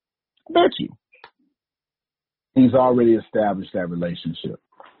 I bet you. He's already established that relationship.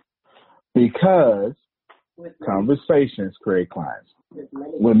 Because conversations create clients.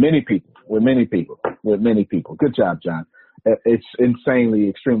 With many people. Good job, John. It's insanely,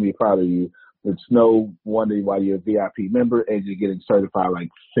 extremely proud of you. It's no wonder why you're a VIP member and you're getting certified like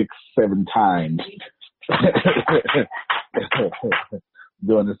 6-7 times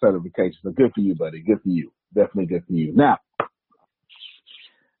doing the certification. So good for you, buddy. Good for you. Definitely good for you. Now,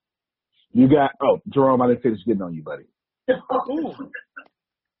 you got, Jerome, I didn't finish getting on you, buddy. I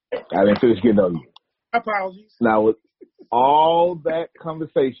didn't finish getting on you. Apologies. Now, with all that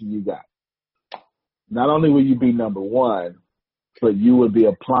conversation you got, not only will you be number one, but you will be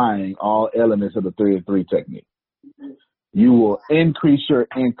applying all elements of the 3 and 3 technique. You will increase your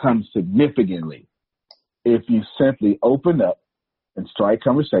income significantly if you simply open up and strike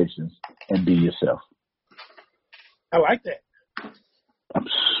conversations and be yourself. I like that.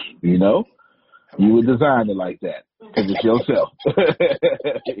 You know, you were designed it like that because it's yourself.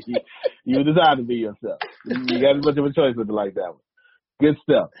 You were designed to be yourself. You got as much of a choice with it like that one. Good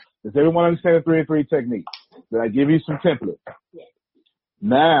stuff. Does everyone understand the 3 and 3 technique? Did I give you some templates? Yes.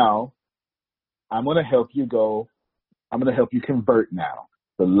 Now, I'm going to help you convert now.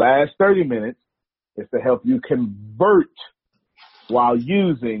 The last 30 minutes is to help you convert while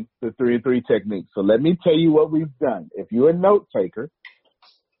using the 3 and 3 technique. So let me tell you what we've done. If you're a note taker,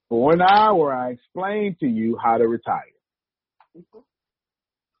 for an hour, I explained to you how to retire.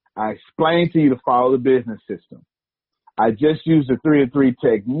 I explained to you to follow the business system. I just used the 3 and 3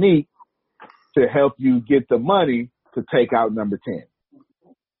 technique to help you get the money to take out number 10.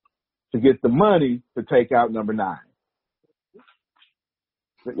 To get the money to take out number 9.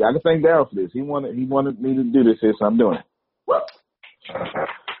 Yeah, I can thank Daryl for this. He wanted me to do this here, so I'm doing it.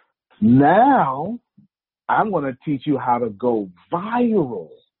 Now, I'm going to teach you how to go viral.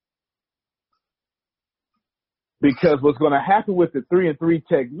 Because what's going to happen with the 3 and 3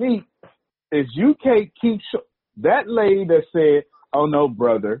 technique is you can't keep that lady that said, "Oh no,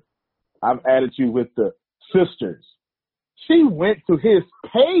 brother, I've added you with the sisters." She went to his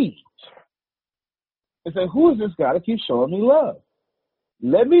page and said, "Who is this guy that keeps showing me love?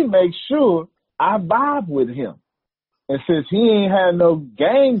 Let me make sure I vibe with him." And since he ain't had no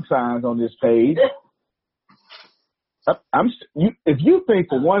gang signs on this page, if you think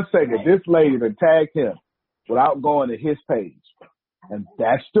for 1 second this lady that tagged him without going to his page, and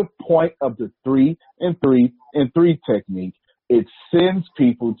that's the point of the 3 and 3 and 3 technique, it sends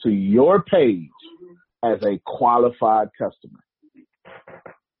people to your page as a qualified customer,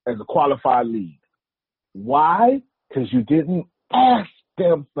 as a qualified lead. Why? Because you didn't ask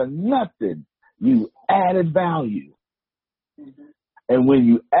them for nothing. You added value. And when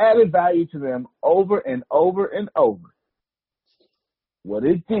you added value to them over and over and over, what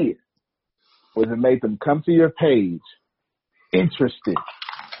it did was it made them come to your page interested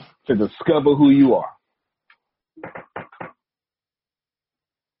to discover who you are.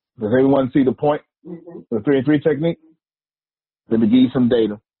 Does everyone see the point? The 3 and 3 technique? Let me give you some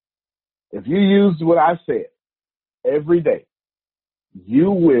data. If you use what I said every day,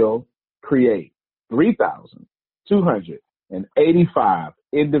 you will create 3,285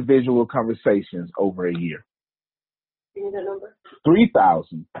 individual conversations over a year. Give me the number.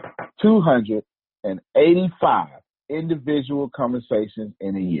 3,285 individual conversations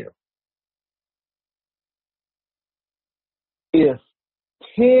in a year. If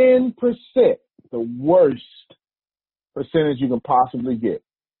 10%, the worst percentage you can possibly get,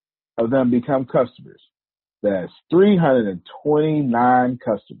 of them become customers, that's 329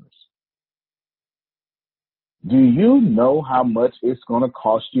 customers. Do you know how much it's going to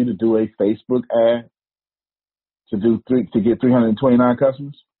cost you to do a Facebook ad to get 329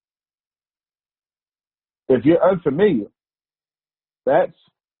 customers? If you're unfamiliar, that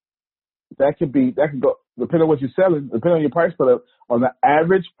could go, depending on what you're selling, depending on your price product, on the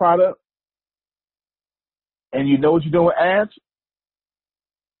average product, and you know what you're doing with ads,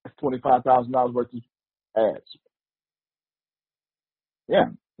 that's $25,000 worth of ads. Yeah,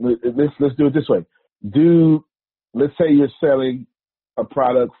 let's do it this way. Let's say you're selling a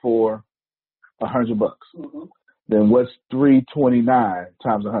product for $100. Mm-hmm. Then what's 329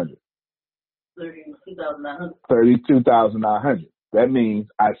 times 100? 32,900. 32,900. That means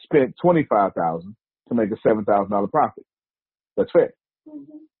I spent $25,000 to make a $7,000 profit. That's fair.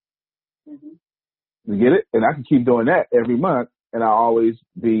 Mm-hmm. Mm-hmm. You get it? And I can keep doing that every month, and I'll always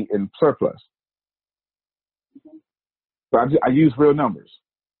be in surplus. Mm-hmm. So I use real numbers.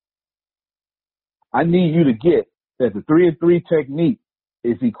 I need you to get that the 3 and 3 technique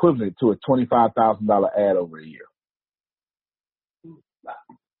is equivalent to a $25,000 ad over a year.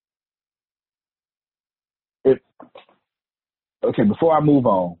 Okay, before I move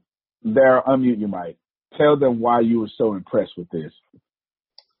on, Darryl, unmute your mic. Tell them why you were so impressed with this.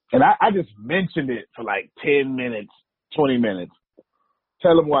 And I just mentioned it for like 10 minutes, 20 minutes.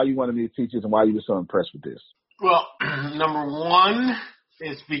 Tell them why you wanted me to teach this and why you were so impressed with this. Well, number one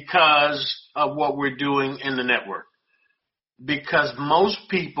is because of what we're doing in the network. Because most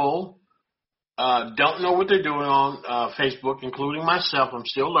people don't know what they're doing on Facebook, including myself. I'm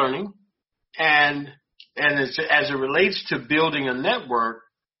still learning. And as it relates to building a network,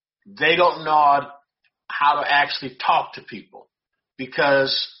 they don't know how to actually talk to people.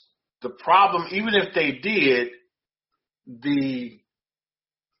 Because the problem, even if they did, the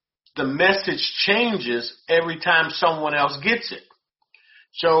message changes every time someone else gets it.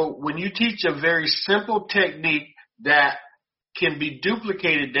 So when you teach a very simple technique that can be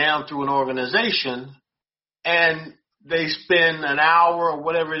duplicated down through an organization and they spend an hour or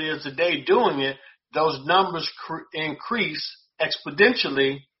whatever it is a day doing it, those numbers increase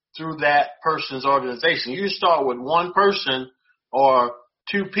exponentially through that person's organization. You start with one person or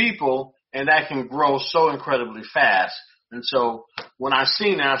two people, and that can grow so incredibly fast. And so when I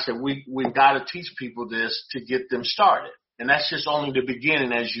seen that, I said, we've got to teach people this to get them started. And that's just only the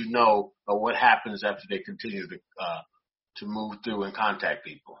beginning, as you know, of what happens after they continue to move through and contact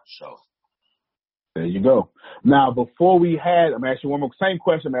people. So there you go. Now, before we had, I'm asking one more, same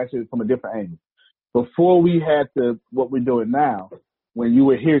question, I'm asking it from a different angle. Before we had what we're doing now, when you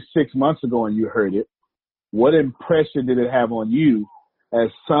were here 6 months ago and you heard it, what impression did it have on you as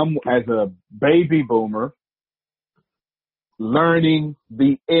a baby boomer learning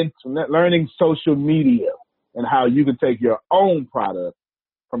learning social media and how you can take your own product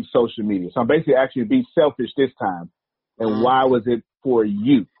from social media? So I'm basically asking you to be selfish this time. And why was it for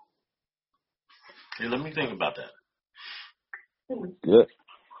you? Okay, let me think about that. Good.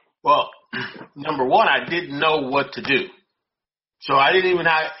 Well, number one, I didn't know what to do. So I didn't even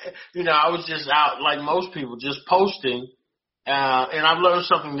I was just out like most people, just posting. And I've learned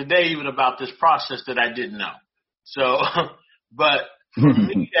something today even about this process that I didn't know. So, but for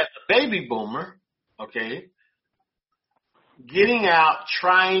me as a baby boomer, okay, getting out,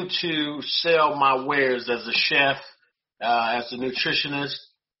 trying to sell my wares as a chef, as a nutritionist,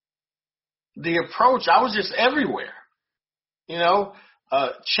 the approach, I was just everywhere,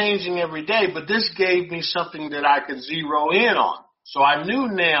 changing every day. But this gave me something that I could zero in on. So I knew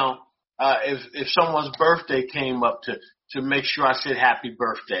now if someone's birthday came up to make sure I said happy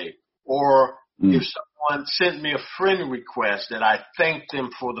birthday, or if someone sent me a friend request, that I thanked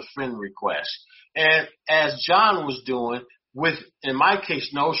them for the friend request. And as John was doing, with, in my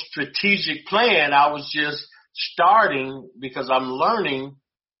case, no strategic plan, I was just starting because I'm learning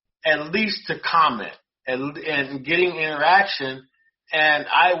at least to comment and getting interaction. And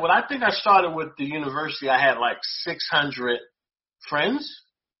I think I started with the university, I had like 600 friends,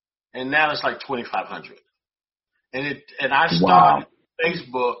 and now it's like 2,500. And I started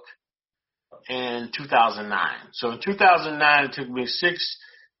Facebook in 2009. So in 2009, it took me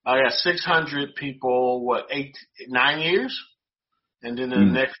 600 people, 9 years, and then the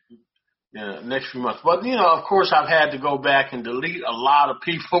next few months. But of course, I've had to go back and delete a lot of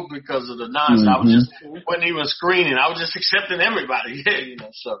people because of the nonsense. I wasn't even screening. I was just accepting everybody.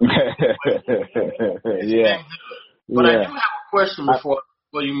 So. Yeah. But I do have a question before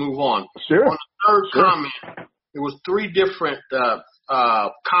you move on. Sure. On the third comment, it was 3 different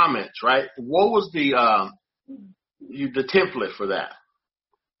comments, right? What was the template for that?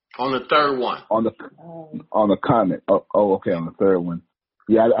 On the third one. On the comment. Oh, okay. On the third one.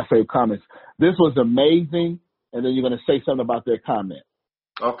 Yeah, I say comments. This was amazing, and then you're going to say something about their comment.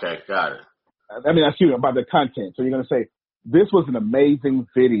 Okay, got it. About the content. So you're going to say, this was an amazing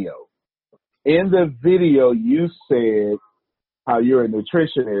video. In the video, you said how you're a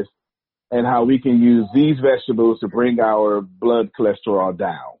nutritionist and how we can use these vegetables to bring our blood cholesterol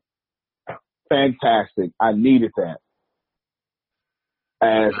down. fantastic. I needed that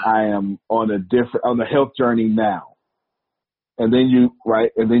as I am on the health journey now. And then you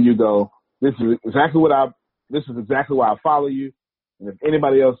go, this is exactly why I follow you. And if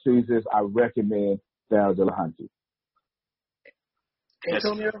anybody else sees this, I recommend Darryl Delahanty.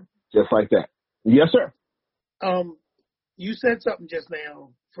 Antonio? Just like that. Yes, sir. You said something just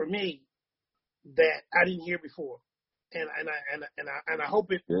now for me that I didn't hear before, and I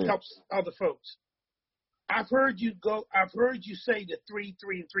hope it helps other folks. I've heard you say the 3,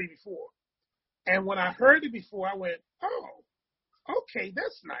 3, and 3 before, and when I heard it before, I went, oh, okay,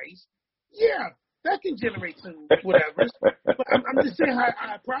 that's nice. Yeah, that can generate some whatever. But I'm just saying how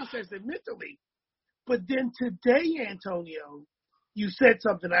I process it mentally. But then today, Antonio, you said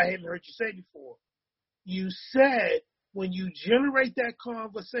something I hadn't heard you say before. You said when you generate that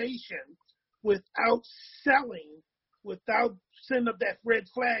conversation without selling, without sending up that red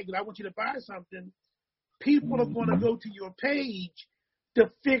flag that I want you to buy something, people are going to go to your page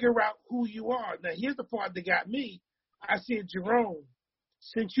to figure out who you are. Now, here's the part that got me. I said, Jerome,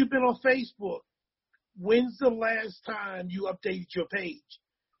 since you've been on Facebook, when's the last time you updated your page?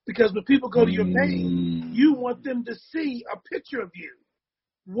 Because when people go to your page, you want them to see a picture of you.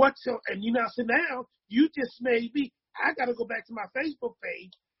 And you know, so now you just made me, I got to go back to my Facebook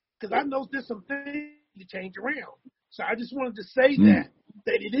page because I know there's some things to change around. So I just wanted to say that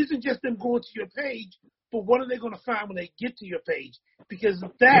it isn't just them going to your page, but what are they going to find when they get to your page? Because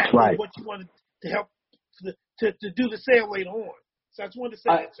that is what you wanted to help to do the sale later on. So I just wanted to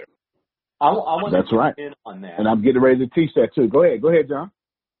say that, sir. I want That's to right. in on that. And I'm getting ready to teach that too. Go ahead, John.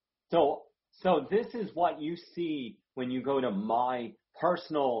 So this is what you see when you go to my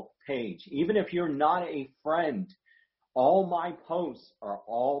personal page. Even if you're not a friend, all my posts are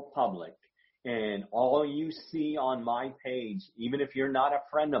all public. And all you see on my page, even if you're not a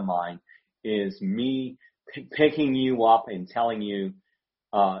friend of mine, is me picking you up and telling you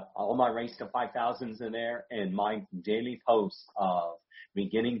all my Race to 5,000s in there and my daily posts of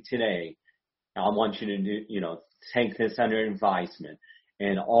beginning today. I want you to do, take this under advisement.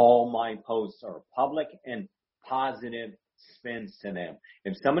 And all my posts are public and positive spins to them.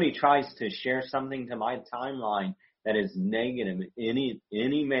 If somebody tries to share something to my timeline that is negative in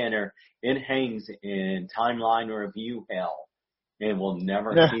any manner, it hangs in timeline review hell and will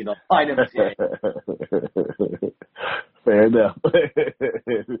never see the light of day. Fair enough.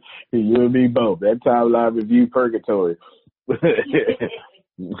 You and me both. That timeline review purgatory. It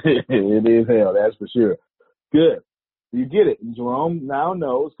is hell, that's for sure. Good. You get it. Jerome now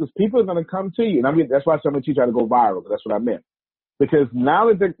knows because people are going to come to you. And that's why I'm going to teach you how to go viral. That's what I meant. Because now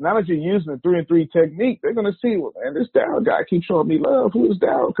that you're using the 3 and 3 technique, they're going to see, well, man, this Darryl guy keeps showing me love. Who is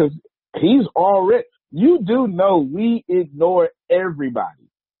Darryl? Because he's already, you do know we ignore everybody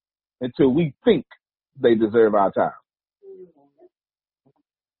until we think they deserve our time.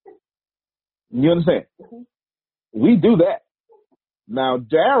 You understand? We do that. Now,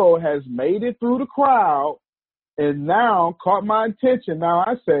 Darryl has made it through the crowd and now caught my attention. Now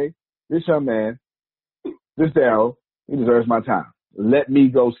I say, this young man, this Darryl, he deserves my time. Let me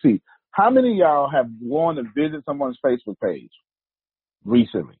go see. How many of y'all have gone to visit someone's Facebook page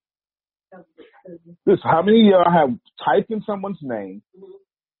recently? How many of y'all have typed in someone's name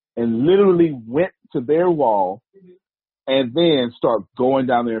and literally went to their wall and then start going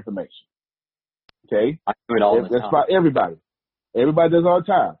down their information? Okay? I do it all the time. That's about everybody. Everybody does it all the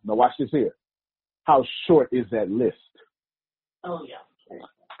time. Now watch this here. How short is that list? Oh, yeah.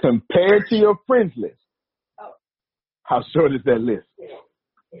 Compared to your friends list. How short is that list?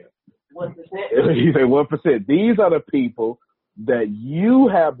 1%. You say 1%. These are the people that you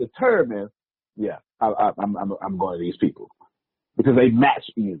have determined, I'm going to these people because they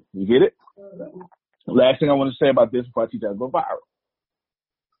match you. You get it? Last thing I want to say about this before I teach you how to go viral.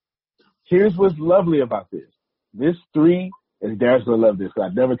 Here's what's lovely about this. This 3, and Darren's going to love this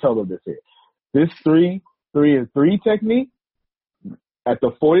because I never told him this here. This 3, 3 and 3 technique at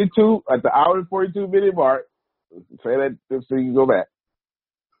the hour and 42 minute mark, say that so you can go back.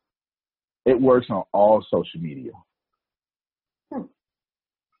 It works on all social media.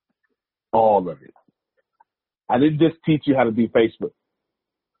 All of it. I didn't just teach you how to do Facebook.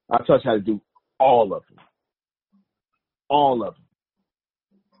 I taught you how to do all of them. All of them.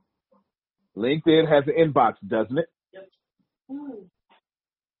 LinkedIn has an inbox, doesn't it? Yep.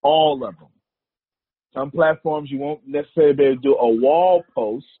 All of them. Some platforms you won't necessarily be able to do a wall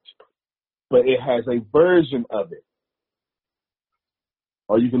post, but it has a version of it.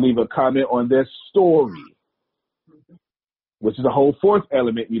 Or you can leave a comment on their story, which is a whole fourth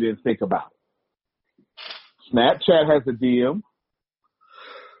element you didn't think about. Snapchat has a DM.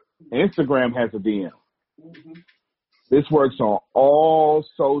 Instagram has a DM. This works on all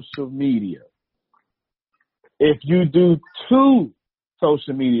social media. If you do 2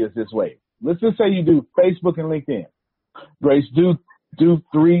 social medias this way, let's just say you do Facebook and LinkedIn. Grace, do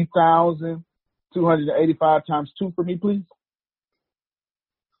 3,285 times 2 for me, please.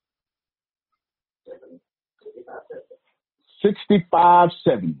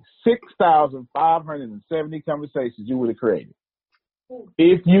 6,570. 6,570 conversations you would have created.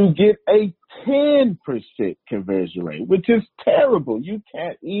 If you get a 10% conversion rate, which is terrible, you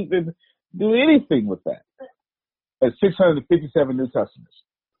can't even do anything with that. At 657 new customers.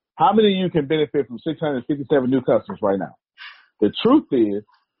 How many of you can benefit from 657 new customers right now? The truth is,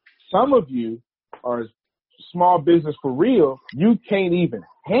 some of you are small business for real. You can't even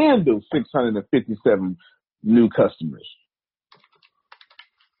handle 657 new customers.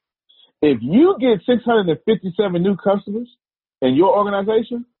 If you get 657 new customers in your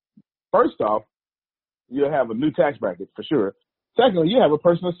organization, first off, you'll have a new tax bracket for sure. Secondly, you have a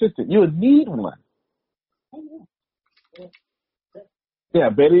personal assistant. You'll need one. Yeah,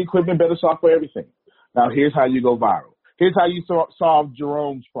 better equipment, better software, everything. Now, here's how you go viral. Here's how you solve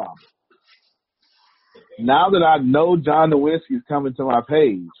Jerome's problem. Now that I know John Nowinski is coming to my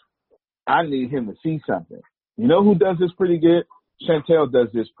page, I need him to see something. You know who does this pretty good? Chantel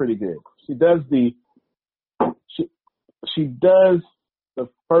does this pretty good. She does the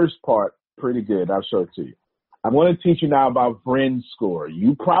first part pretty good. I'll show it to you. I'm going to teach you now about Friend Score.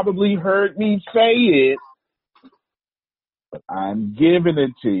 You probably heard me say it, but I'm giving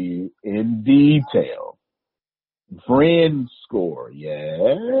it to you in detail. Friend Score,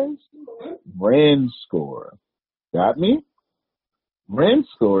 yes. Friend Score. Got me? Friend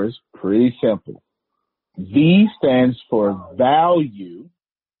Score is pretty simple. V stands for value.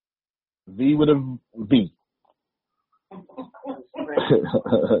 V with a V.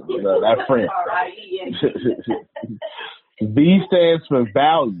 That friend. V stands for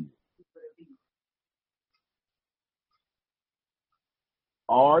value.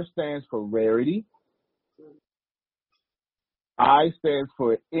 R stands for rarity. I stands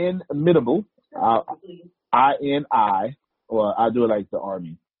for inimitable. I-N-I, or I do it like the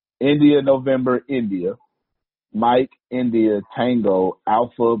Army. India, November, India. Mike, India, Tango,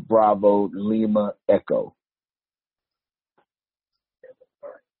 Alpha, Bravo, Lima, Echo.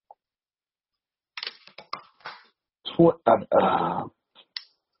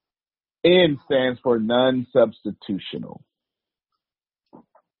 N stands for non-substitutional.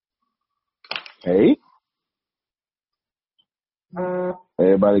 Okay.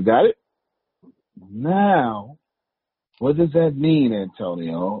 Everybody got it? Now, what does that mean,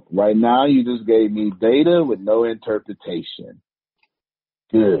 Antonio? Right now, you just gave me data with no interpretation.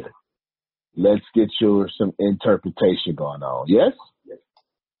 Good. Let's get some interpretation going on. Yes?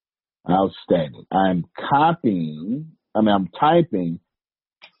 Outstanding. I'm typing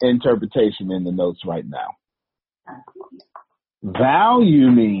interpretation in the notes right now. Value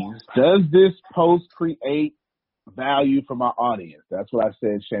means, does this post create value for my audience? That's what I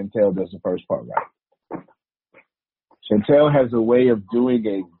said Chantel does the first part right. Chantel has a way of doing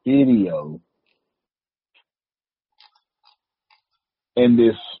a video in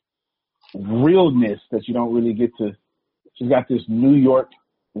this realness that you don't really get to. She's got this New York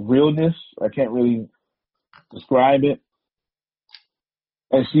realness. I can't really describe it.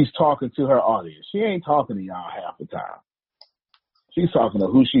 And she's talking to her audience. She ain't talking to y'all half the time. She's talking to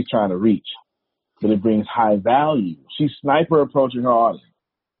who she's trying to reach. But it brings high value. She's sniper approaching her audience.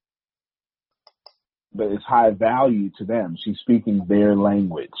 But it's high value to them. She's speaking their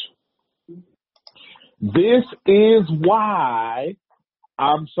language. This is why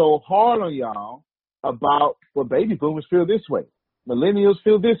I'm so hard on y'all about, well, baby boomers feel this way. Millennials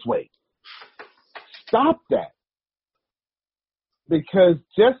feel this way. Stop that. Because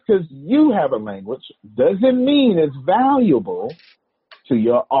just because you have a language doesn't mean it's valuable to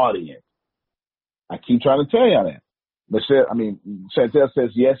your audience. I keep trying to tell you that. But Chantel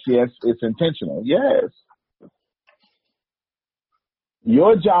says, yes, it's intentional. Yes.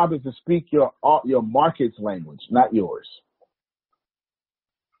 Your job is to speak your market's language, not yours.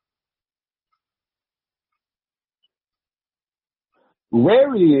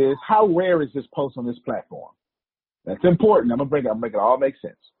 Rarity is, how rare is this post on this platform? That's important. I'm going to make it all make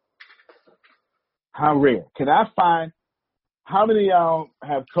sense. How rare? Can I find, how many of y'all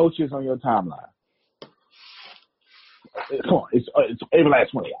have coaches on your timeline? Come on, it's every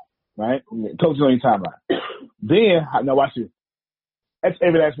last one of y'all, right? Coaches on your timeline. Then, now watch this. That's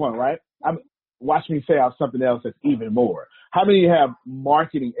every last one, right? Watch me say out something else that's even more. How many of you have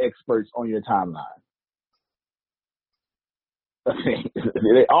marketing experts on your timeline?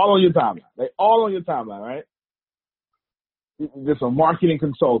 They all on your timeline. They all on your timeline, right? Just a marketing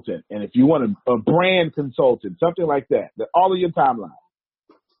consultant, and if you want a brand consultant, something like that, they're all on your timeline.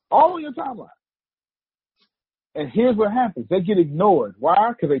 All on your timeline. And here's what happens. They get ignored.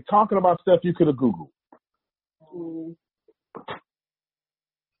 Why? Because they're talking about stuff you could have Googled.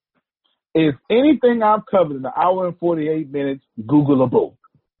 Is anything I've covered in an hour and 48 minutes Googleable?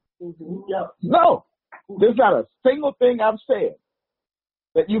 No. There's not a single thing I've said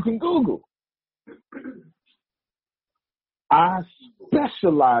that you can Google. I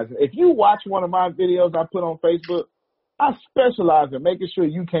specialize. If you watch one of my videos I put on Facebook, I specialize in making sure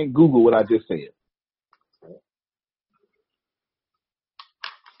you can't Google what I just said.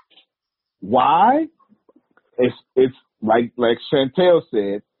 Why? It's like Chantel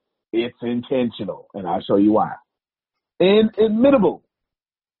said, it's intentional, and I'll show you why. Inimitable.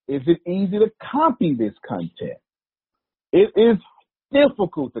 Is it easy to copy this content? It is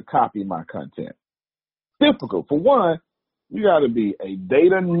difficult to copy my content. Difficult. For one, you got to be a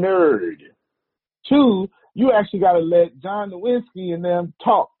data nerd. Two, you actually got to let John Nowinski and them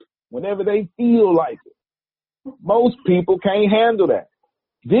talk whenever they feel like it. Most people can't handle that.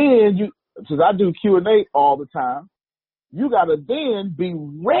 Then since I do Q&A all the time, you got to then be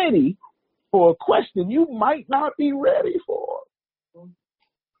ready for a question you might not be ready for.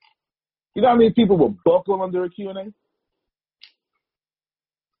 You know how many people will buckle under a Q&A?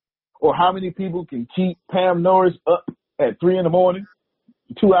 Or how many people can keep Pam Norris up at 3 in the morning,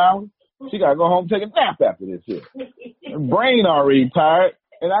 2 hours? She got to go home and take a nap after this here. Her brain already tired,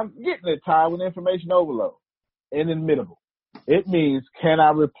 and I'm getting it tired with information overload. Inimitable. It means, can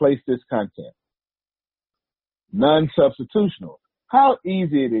I replace this content? Non-substitutional. How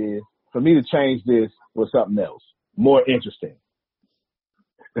easy it is for me to change this with something else, more interesting.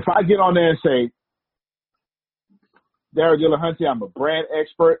 If I get on there and say, Darryl Dillahunty, I'm a brand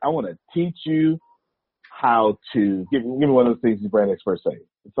expert. I want to teach you how to, give me one of those things the brand experts say.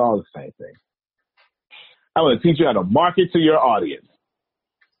 It's all the same thing. I want to teach you how to market to your audience.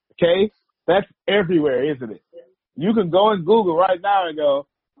 Okay? That's everywhere, isn't it? You can go and Google right now and go,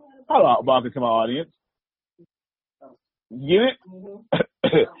 how do I market to my audience? Get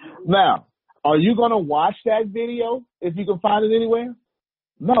it? Now, are you going to watch that video if you can find it anywhere?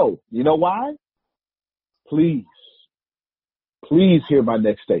 No. You know why? Please hear my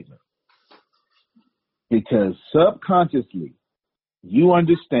next statement. Because subconsciously, you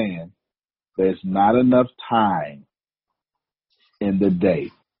understand there's not enough time in the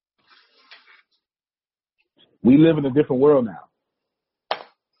day. We live in a different world now.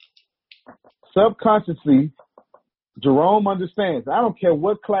 Subconsciously, Jerome understands. I don't care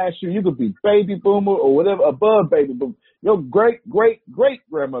what class you could be baby boomer or whatever, above baby boomer. Your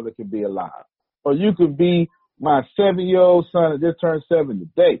great-great-great-grandmother could be alive. Or you could be my 7-year-old son that just turned 7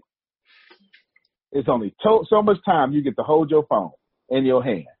 today. It's only so much time you get to hold your phone in your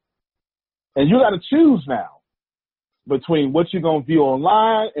hand. And you got to choose now between what you're going to view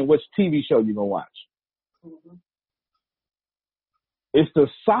online and which TV show you're going to watch. It's the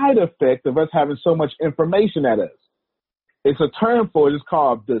side effect of us having so much information at us. It's a term for it. It's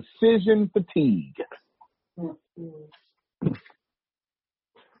called decision fatigue.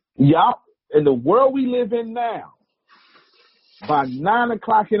 Y'all, in the world we live in now, by 9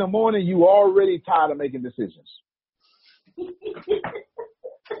 o'clock in the morning, you already tired of making decisions.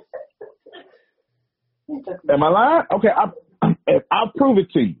 Am I lying? Okay, I'll prove it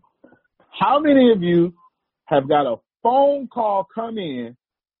to you. How many of you have got a phone call come in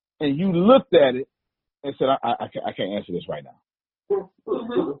and you looked at it and said, I can't answer this right now?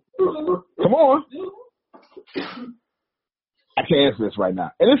 Come on. I can't answer this right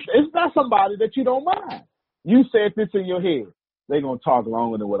now. And it's not somebody that you don't mind. You said this in your head. They're going to talk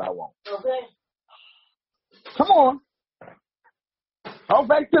longer than what I want. Okay. Come on. Talk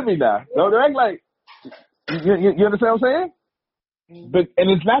back to me now. Don't act like, you understand what I'm saying? But, and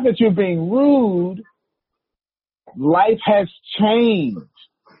it's not that you're being rude. Life has changed.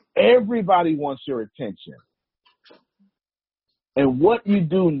 Everybody wants your attention. And what you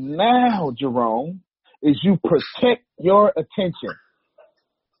do now, Jerome, is you protect your attention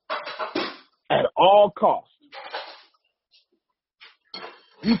at all costs.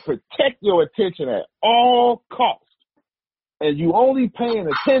 You protect your attention at all costs. And you only paying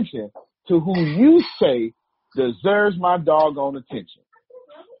attention to who you say deserves my doggone attention.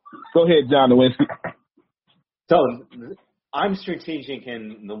 Go ahead, John Nowinski. So I'm strategic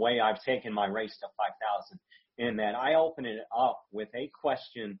in the way I've taken my race to 5,000 in that I open it up with a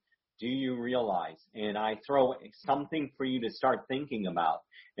question, do you realize? And I throw something for you to start thinking about.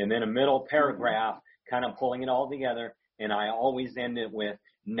 And then a middle paragraph kind of pulling it all together. and I always end it with,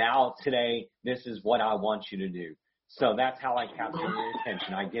 now, today, this is what I want you to do. So that's how I capture your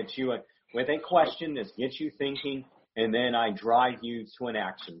attention. I get you with a question that gets you thinking, and then I drive you to an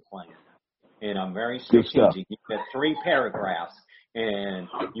action plan. And I'm very strategic. You get 3 paragraphs, and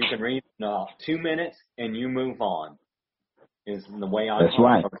you can read in 2 minutes, and you move on. Is the way I. That's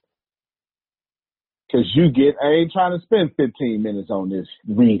right. Because I ain't trying to spend 15 minutes on this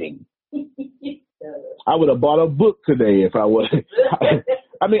reading. I would have bought a book today if I was.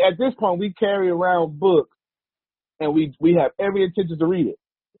 I mean, at this point, we carry around books, and we have every intention to read it.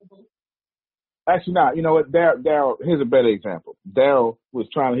 Actually, not. You know what, Daryl, here's a better example. Daryl was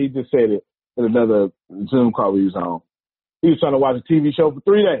he just said it in another Zoom call we was on. He was trying to watch a TV show for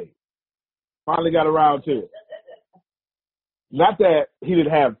 3 days. Finally got around to it. Not that he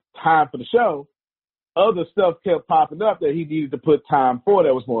didn't have time for the show. Other stuff kept popping up that he needed to put time for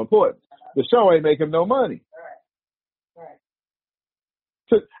that was more important. The show ain't making no money. Right.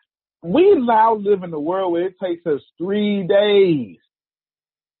 So we now live in a world where it takes us 3 days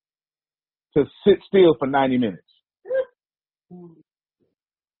to sit still for 90 minutes.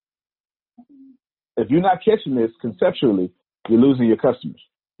 If you're not catching this conceptually, you're losing your customers.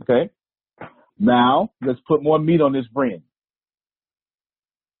 Okay? Now, let's put more meat on this brand.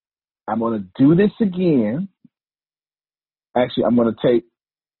 I'm going to do this again. Actually, I'm going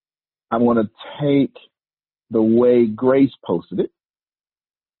to take the way Grace posted it.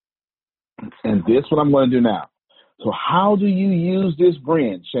 And this is what I'm going to do now. So how do you use this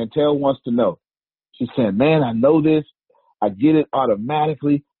brand? Chantel wants to know. She said, man, I know this. I get it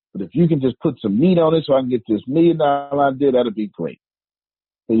automatically. But if you can just put some meat on it so I can get this $1 million idea, that'll be great.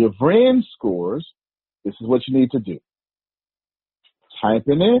 So your brand scores, this is what you need to do. Type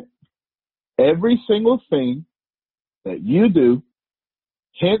in it. Every single thing that you do,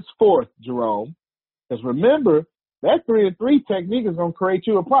 henceforth, Jerome, because remember, that 3 and 3 technique is going to create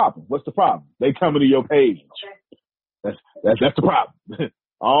you a problem. What's the problem? They coming to your page. That's the problem.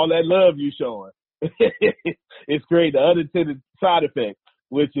 All that love you showing. It's creating the unintended side effect,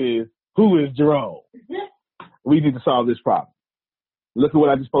 which is, who is Jerome? We need to solve this problem. Look at what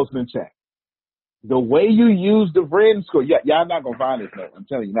I just posted in chat. The way you use the Vren score, y'all not going to find this note. I'm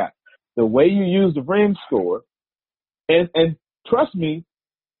telling you not. The way you use the Vren score, and trust me,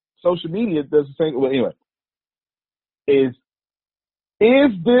 social media does the same. Well, anyway, is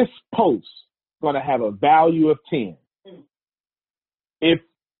this post going to have a value of 10?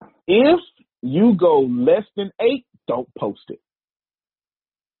 If you go less than 8, don't post it.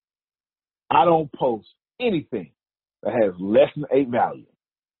 I don't post anything that has less than 8 value.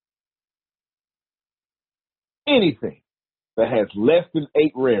 Anything that has less than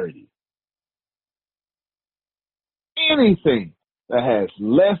 8 rarity. Anything that has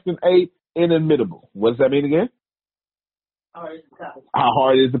less than 8 inimitable. What does that mean again? How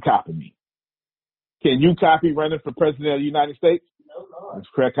hard is the copy mean? Can you copy running for president of the United States? No, Lord.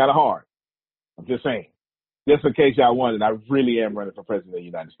 It's kind of hard. I'm just saying. Just in case y'all wondered, I really am running for president of the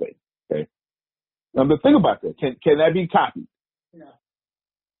United States. Okay. Now, but think about that. Can that be copied? No.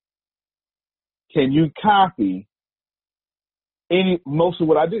 Can you copy most of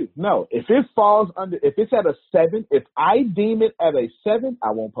what I do? No. If it falls under, if it's at a 7, if I deem it at a 7,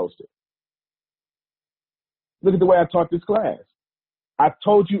 I won't post it. Look at the way I taught this class. I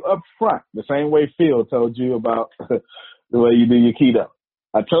told you up front, the same way Phil told you about the way you do your keto.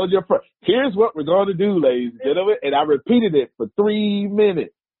 I told you up front, here's what we're going to do, ladies and gentlemen, and I repeated it for 3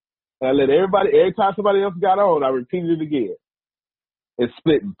 minutes. And I let every time somebody else got on, I repeated it again. It's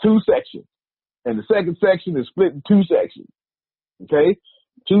split in 2 sections. And the second section is split in 2 sections. Okay?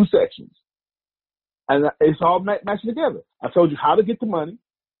 2 sections. And it's all matched together. I told you how to get the money.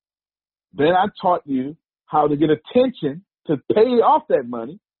 Then I taught you how to get attention to pay off that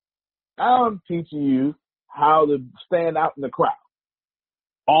money. Now I'm teaching you how to stand out in the crowd.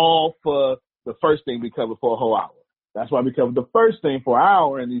 All for the first thing we covered for a whole hour. That's why we covered the first thing for an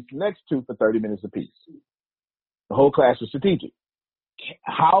hour and these next 2 for 30 minutes apiece. The whole class was strategic.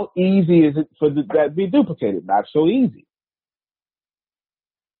 How easy is it for that to be duplicated? Not so easy.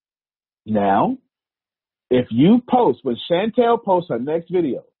 Now, if you post, when Chantel posts her next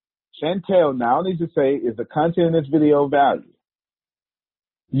video, Chantel now needs to say, is the content in this video valuable?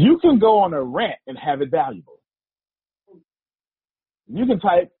 You can go on a rant and have it valuable. You can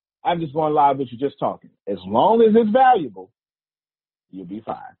type, I'm just going live with you just talking. As long as it's valuable, you'll be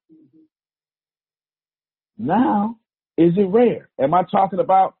fine. Now, is it rare? Am I talking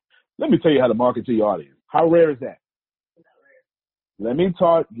about, let me tell you how to market to your audience. How rare is that? Let me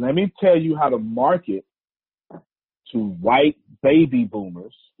tell you how to market to white baby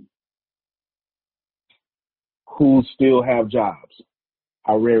boomers who still have jobs.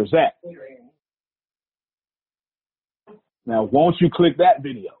 How rare is that? Now, won't you click that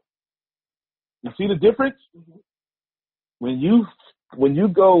video? You see the difference? When you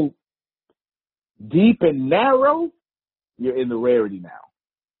go deep and narrow, you're in the rarity now.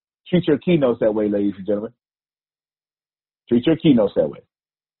 Treat your keynotes that way, ladies and gentlemen. Treat your keynotes that way.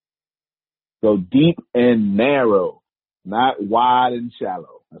 Go deep and narrow, not wide and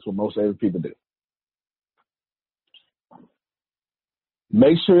shallow. That's what most other people do.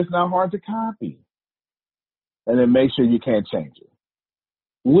 Make sure it's not hard to copy. And then make sure you can't change it.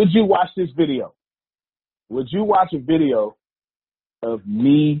 Would you watch this video? Would you watch a video of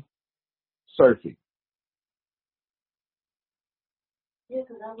me surfing?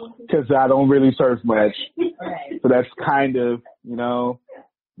 Because I don't really surf much. So that's kind of,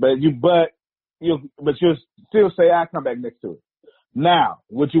 but you'll still say I come back next to it. Now,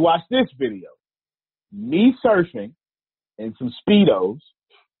 would you watch this video? Me surfing in some Speedos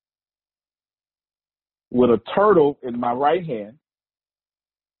with a turtle in my right hand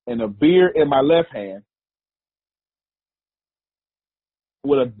and a beer in my left hand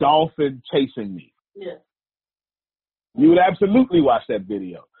with a dolphin chasing me. Yeah. You would absolutely watch that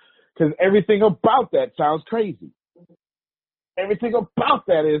video because everything about that sounds crazy. Everything about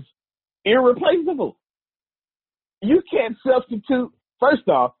that is irreplaceable. You can't substitute. First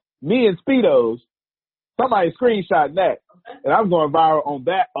off, me and Speedos, somebody screenshot that, and I'm going viral on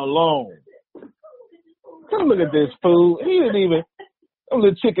that alone. Come look at this fool. He didn't even, them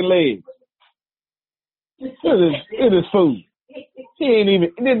little chicken legs. Look at this fool. He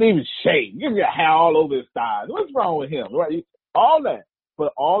didn't even shave. He got hair all over his thighs. What's wrong with him? Right? All that.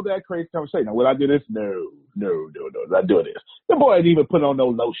 But all that crazy conversation. Now, will I do this? No. I do this. The boy didn't even put on no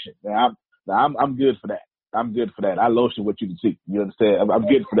lotion. I'm good for that. I'm good for that. I lotion what you can see. You understand? I'm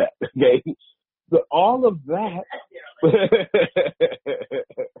good for that. Okay? But all of that.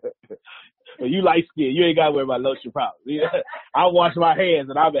 You light skin. You ain't got to worry about lotion problems. I wash my hands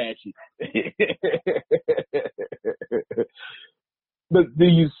and I'm ashy. But do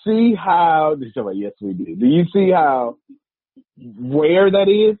you see how? Yes, we do. Do you see how rare that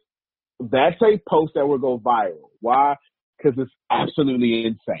is? That's a post that will go viral. Why? Because it's absolutely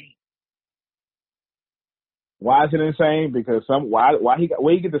insane. Why is it insane? Because where you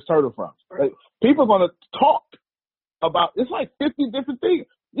get this turtle from? Like, people are going to talk about. It's like 50 different things.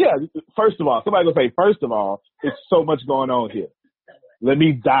 Yeah. First of all, somebody will say, first of all, there's so much going on here. Let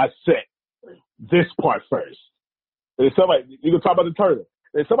me dissect this part first. There's somebody, you can talk about the turtle.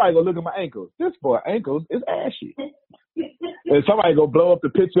 There's somebody go look at my ankles. This boy ankles is ashy. And somebody go blow up the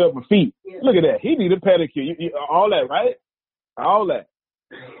picture of my feet. Look at that. He need a pedicure. All that, right? All that.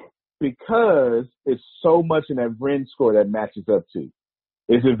 Because it's so much in that Vren score that matches up to.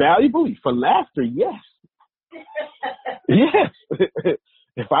 Is it valuable? For laughter, yes. Yes.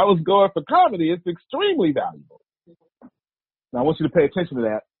 If I was going for comedy, it's extremely valuable. Now, I want you to pay attention to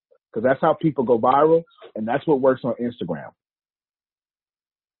that. Because that's how people go viral, and that's what works on Instagram.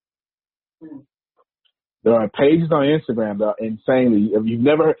 There are pages on Instagram that are insanely. If you've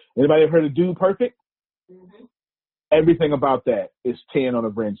never, anybody ever heard of Dude Perfect? Mm-hmm. Everything about that is 10 on a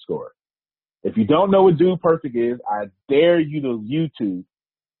Vren score. If you don't know what Dude Perfect is, I dare you to YouTube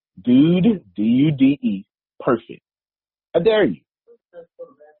Dude, D-U-D-E, Perfect. I dare you.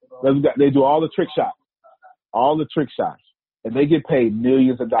 They do all the trick shots. All the trick shots. And they get paid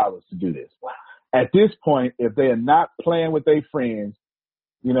millions of dollars to do this. Wow. At this point, if they are not playing with their friends,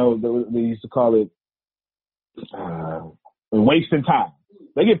 they used to call it wasting time.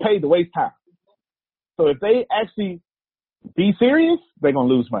 They get paid to waste time. So if they actually be serious, they're going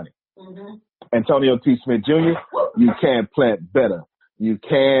to lose money. Mm-hmm. Antonio T. Smith Jr., you can plant better. You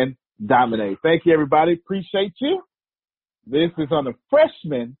can dominate. Thank you, everybody. Appreciate you. This is on the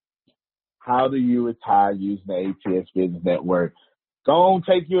Freshman. How do you retire using the ATS Business Network? Go on,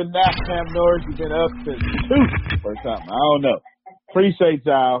 take you a nap, Cam Norris. You've been up since 2 or something. I don't know. Appreciate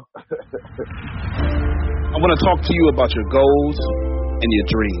y'all. I want to talk to you about your goals and your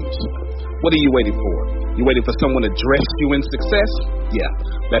dreams. What are you waiting for? You waiting for someone to dress you in success? Yeah,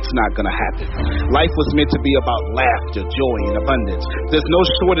 that's not going to happen. Life was meant to be about laughter, joy, and abundance. There's no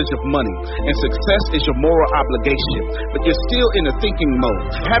shortage of money, and success is your moral obligation. But you're still in a thinking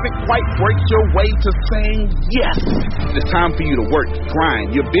mode. You haven't quite worked your way to saying yes. It's time for you to work,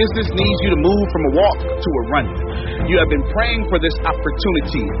 grind. Your business needs you to move from a walk to a run. You have been praying for this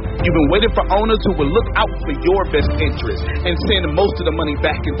opportunity. You've been waiting for owners who will look out for your best interest and send most of the money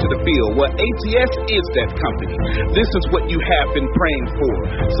back into the field. Well, ATS is that company. This is what you have been praying for.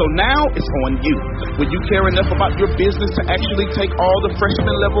 So now it's on you. Will you care enough about your business to actually take all the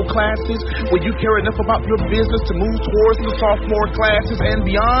freshman level classes? Will you care enough about your business to move towards the sophomore classes and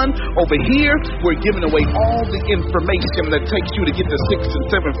beyond? Over here, we're giving away all the information that takes you to get to 6 and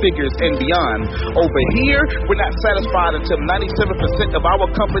 7 figures and beyond. Over here, we're not satisfied until 97% of our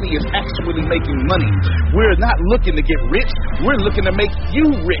company is actually making money. We're not looking to get rich. We're looking to make you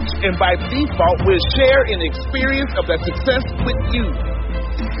rich. And by default, we'll share an experience of that success with you.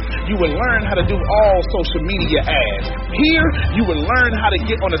 You will learn how to do all social media ads. Here, you will learn how to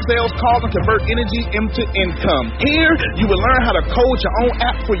get on a sales call and convert energy into income. Here, you will learn how to code your own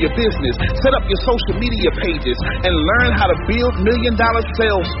app for your business, set up your social media pages, and learn how to build $1 million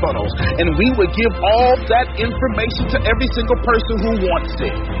sales funnels. And we will give all that information to every single person who wants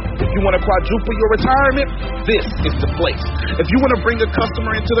it. If you want to quadruple your retirement, this is the place. If you want to bring a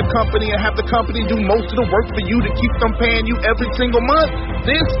customer into the company and have the company do most of the work for you to keep them paying you every single month,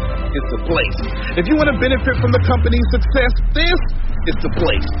 this is the place. If you want to benefit from the company's success, this is the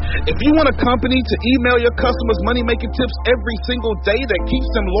place. If you want a company to email your customers money-making tips every single day that keeps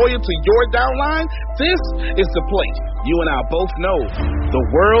them loyal to your downline, this is the place. You and I both know the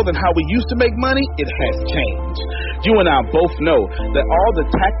world and how we used to make money, it has changed. You and I both know that all the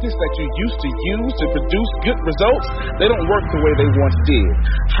tactics that you used to use to produce good results, they don't work the way they once did.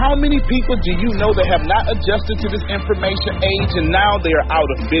 How many people do you know that have not adjusted to this information age and now they are out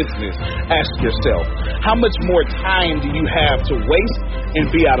of business? Ask yourself, how much more time do you have to waste and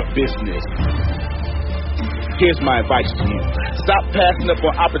be out of business? Here's my advice to you. Stop passing up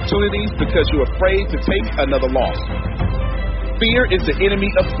on opportunities because you're afraid to take another loss. Fear is the enemy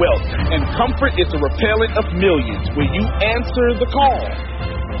of wealth, and comfort is the repellent of millions. Will you answer the call?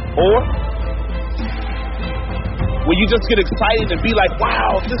 Or will you just get excited and be like,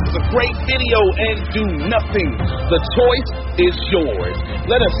 wow, this is a great video, and do nothing? The choice is yours.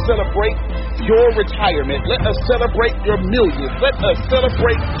 Let us celebrate your retirement. Let us celebrate your millions. Let us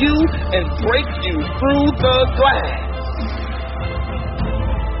celebrate you and break you through the glass.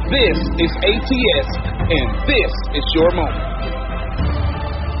 This is ATS, and this is your moment.